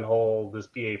knob and hole, this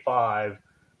BA5,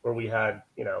 where we had,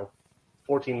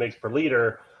 14 mg per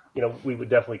liter, we would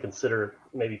definitely consider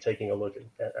maybe taking a look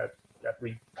at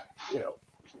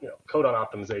codon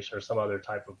optimization or some other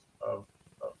type of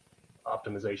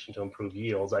optimization to improve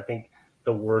yields. I think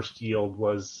the worst yield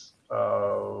was,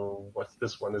 what's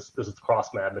this one? This is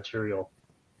cross-mab material.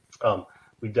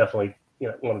 We definitely,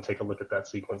 want to take a look at that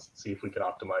sequence and see if we could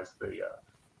optimize the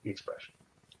expression.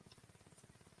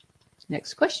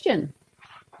 Next question.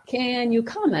 Can you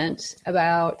comment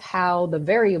about how the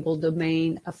variable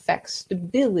domain affects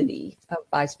stability of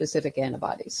bispecific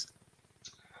antibodies?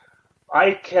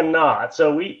 I cannot.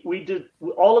 So we did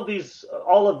all of these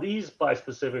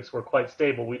bispecifics were quite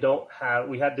stable. We didn't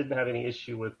have any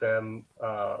issue with them,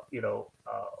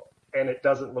 and it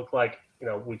doesn't look like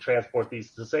we transport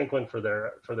these to Sequin for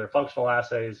their functional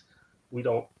assays. I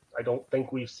don't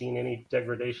think we've seen any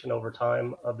degradation over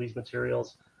time of these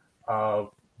materials.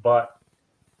 But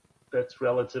that's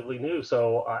relatively new,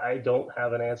 so I don't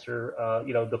have an answer.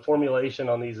 The formulation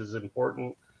on these is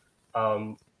important.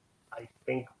 I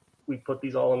think we put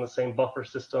these all in the same buffer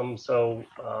system, so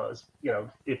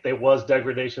if there was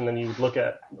degradation, then you would look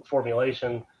at the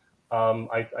formulation.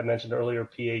 I mentioned earlier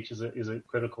pH is a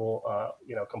critical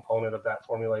component of that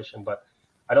formulation, but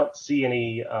I don't see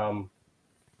any.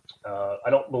 I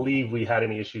don't believe we had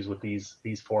any issues with these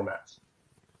formats.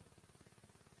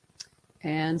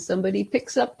 And somebody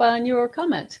picks up on your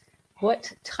comment.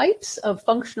 What types of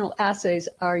functional assays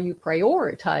are you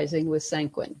prioritizing with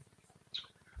Sanquin?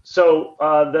 So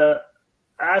the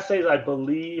assays, I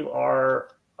believe, are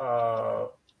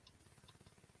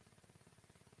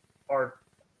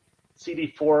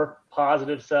CD4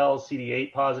 positive cells,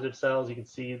 CD8 positive cells. You can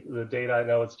see the data. I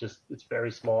know it's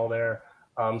very small there.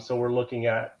 So we're looking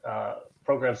at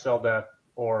programmed cell death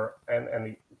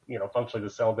and functionally the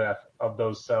cell death of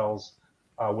those cells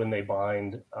when they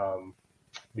bind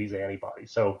these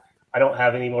antibodies. So I don't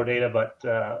have any more data,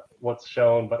 but what's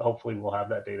shown, but hopefully we'll have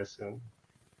that data soon.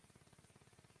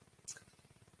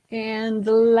 And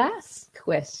the last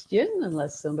question,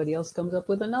 unless somebody else comes up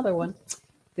with another one,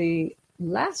 the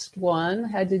last one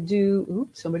had to do,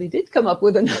 oops, somebody did come up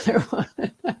with another one.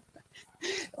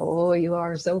 Oh, you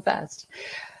are so fast.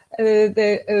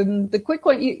 The quick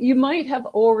one, you might have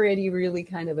already really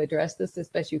kind of addressed this as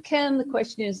best you can. The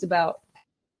question is about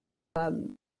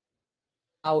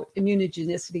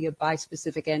immunogenicity of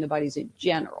bispecific antibodies in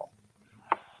general.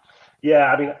 Yeah,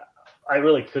 I mean, I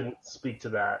really couldn't speak to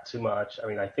that too much. I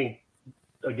mean, I think,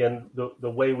 again, the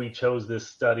way we chose this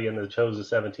study and chose the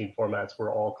 17 formats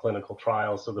were all clinical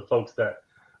trials. So the folks that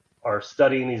are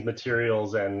studying these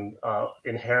materials and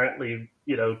inherently,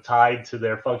 tied to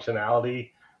their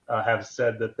functionality have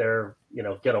said that they're,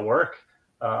 going to work.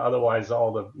 Otherwise,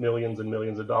 all the millions and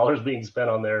millions of dollars being spent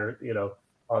on their,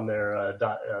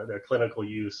 their clinical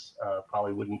use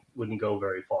probably wouldn't go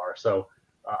very far. So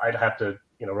I'd have to,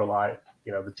 rely.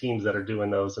 The teams that are doing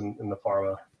those in the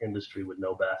pharma industry would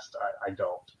know best. I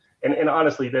don't. And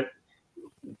honestly, that,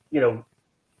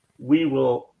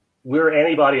 we're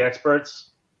antibody experts.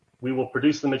 We will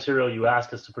produce the material you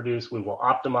ask us to produce. We will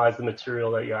optimize the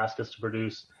material that you ask us to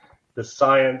produce. The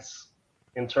science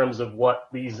in terms of what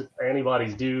these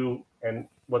antibodies do and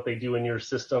what they do in your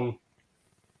system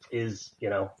is,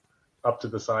 up to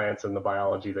the science and the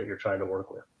biology that you're trying to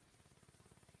work with.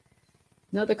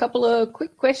 Another couple of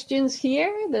quick questions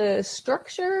here. The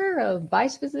structure of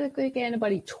bispecific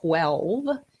antibody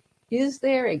 12, is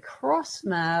there a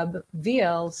cross-mab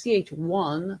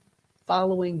VLCH1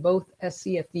 following both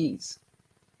scFvs?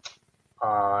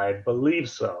 I believe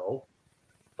so,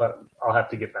 but I'll have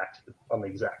to get back to you on the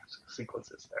exact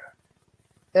sequences there.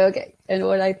 Okay, and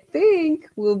what I think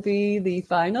will be the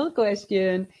final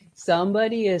question,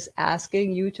 somebody is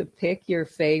asking you to pick your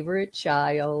favorite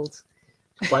child.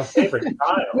 My favorite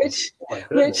child.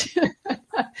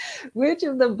 which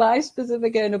of the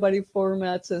bispecific antibody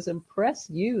formats has impressed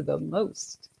you the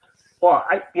most? Well,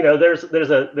 there's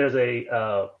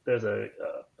a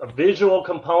visual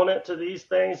component to these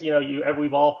things.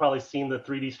 We've all probably seen the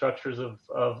 3D structures of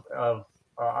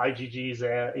IgGs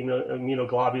and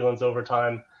immunoglobulins over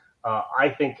time.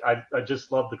 I think I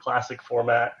just love the classic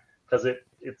format because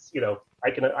it's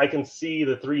I can see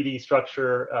the 3D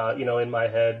structure in my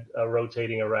head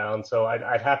rotating around. So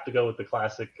I'd have to go with the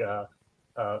classic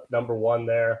number one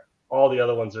there. All the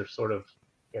other ones are sort of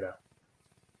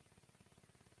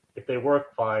if they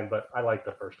work, fine, but I like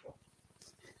the first one.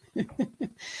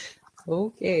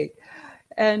 Okay.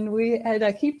 And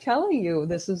I keep telling you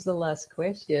this is the last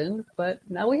question, but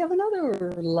now we have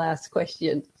another last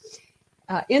question.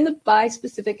 In the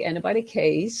bispecific antibody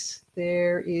case,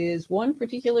 there is one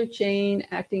particular chain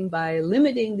acting by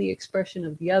limiting the expression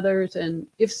of the others, and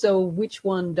if so, which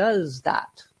one does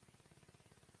that?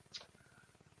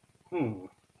 I don't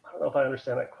know if I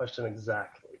understand that question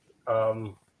exactly.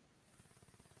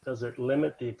 Does it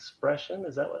limit the expression?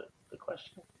 Is that what the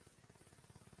question?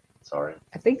 Sorry.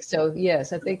 I think so.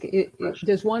 Yes, I think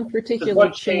there's one particular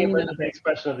one chain limit the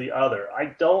expression of the other.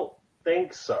 I don't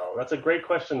think so. That's a great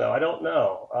question, though. I don't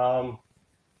know.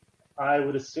 I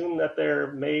would assume that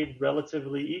they're made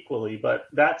relatively equally, but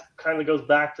that kind of goes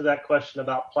back to that question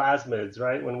about plasmids,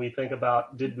 right? When we think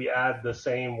about did we add the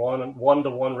same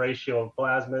one-to-one ratio of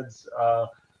plasmids,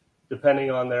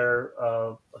 depending on their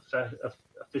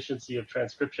efficiency of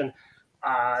transcription.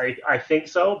 I think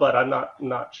so, but I'm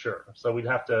not sure. So I'd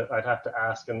have to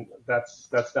ask, and that's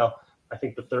now I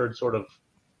think the third sort of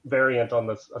variant on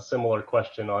a similar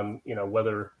question on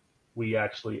whether we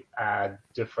actually add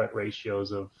different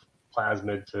ratios of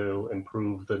plasmid to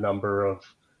improve the number of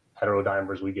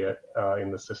heterodimers we get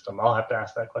in the system. I'll have to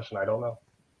ask that question. I don't know.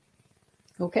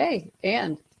 Okay,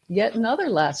 and yet another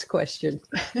last question.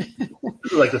 This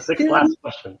is like the sixth last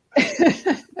question.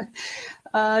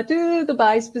 To the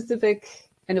bispecific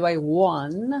antibody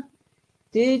 1,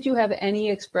 did you have any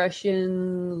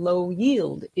expression low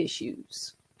yield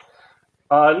issues?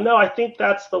 No, I think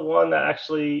that's the one that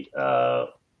actually,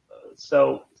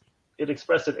 so it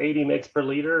expressed at 80 mg per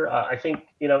liter. I think,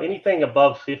 anything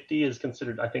above 50 is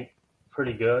considered, I think,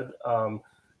 pretty good.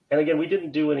 And again, we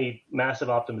didn't do any massive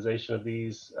optimization of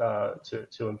these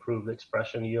to improve the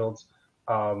expression yields.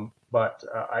 But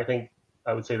I think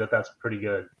I would say that that's pretty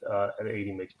good at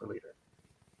 80 mg per liter.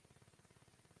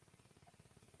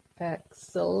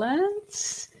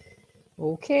 Excellent.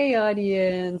 Okay,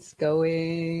 audience,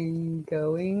 going,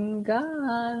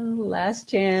 gone. Last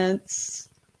chance.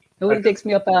 Nobody takes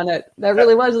me up on it. That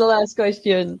really was the last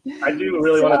question. I do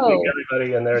really want to thank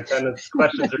everybody and their attendance.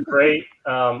 Questions are great.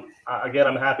 Again,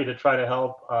 I'm happy to try to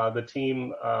help. The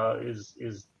team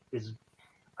is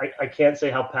I can't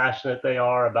say how passionate they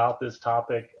are about this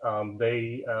topic.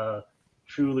 They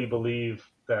truly believe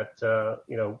that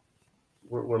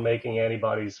we're making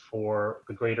antibodies for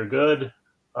the greater good.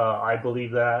 I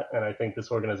believe that, and I think this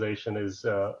organization is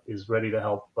ready to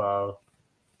help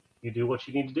you do what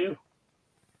you need to do.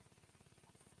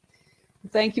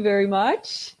 Thank you very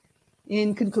much.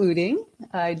 In concluding,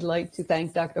 I'd like to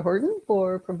thank Dr. Horton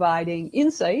for providing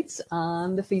insights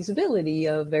on the feasibility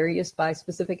of various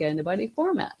bispecific antibody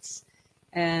formats.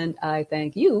 And I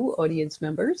thank you, audience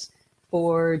members,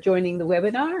 for joining the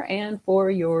webinar and for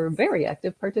your very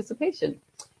active participation.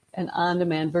 An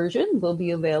on-demand version will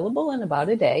be available in about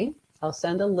a day. I'll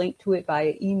send a link to it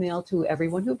via email to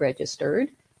everyone who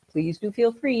registered. Please do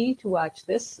feel free to watch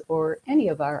this or any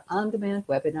of our on-demand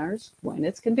webinars when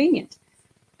it's convenient.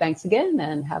 Thanks again,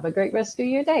 and have a great rest of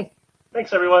your day.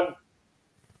 Thanks, everyone.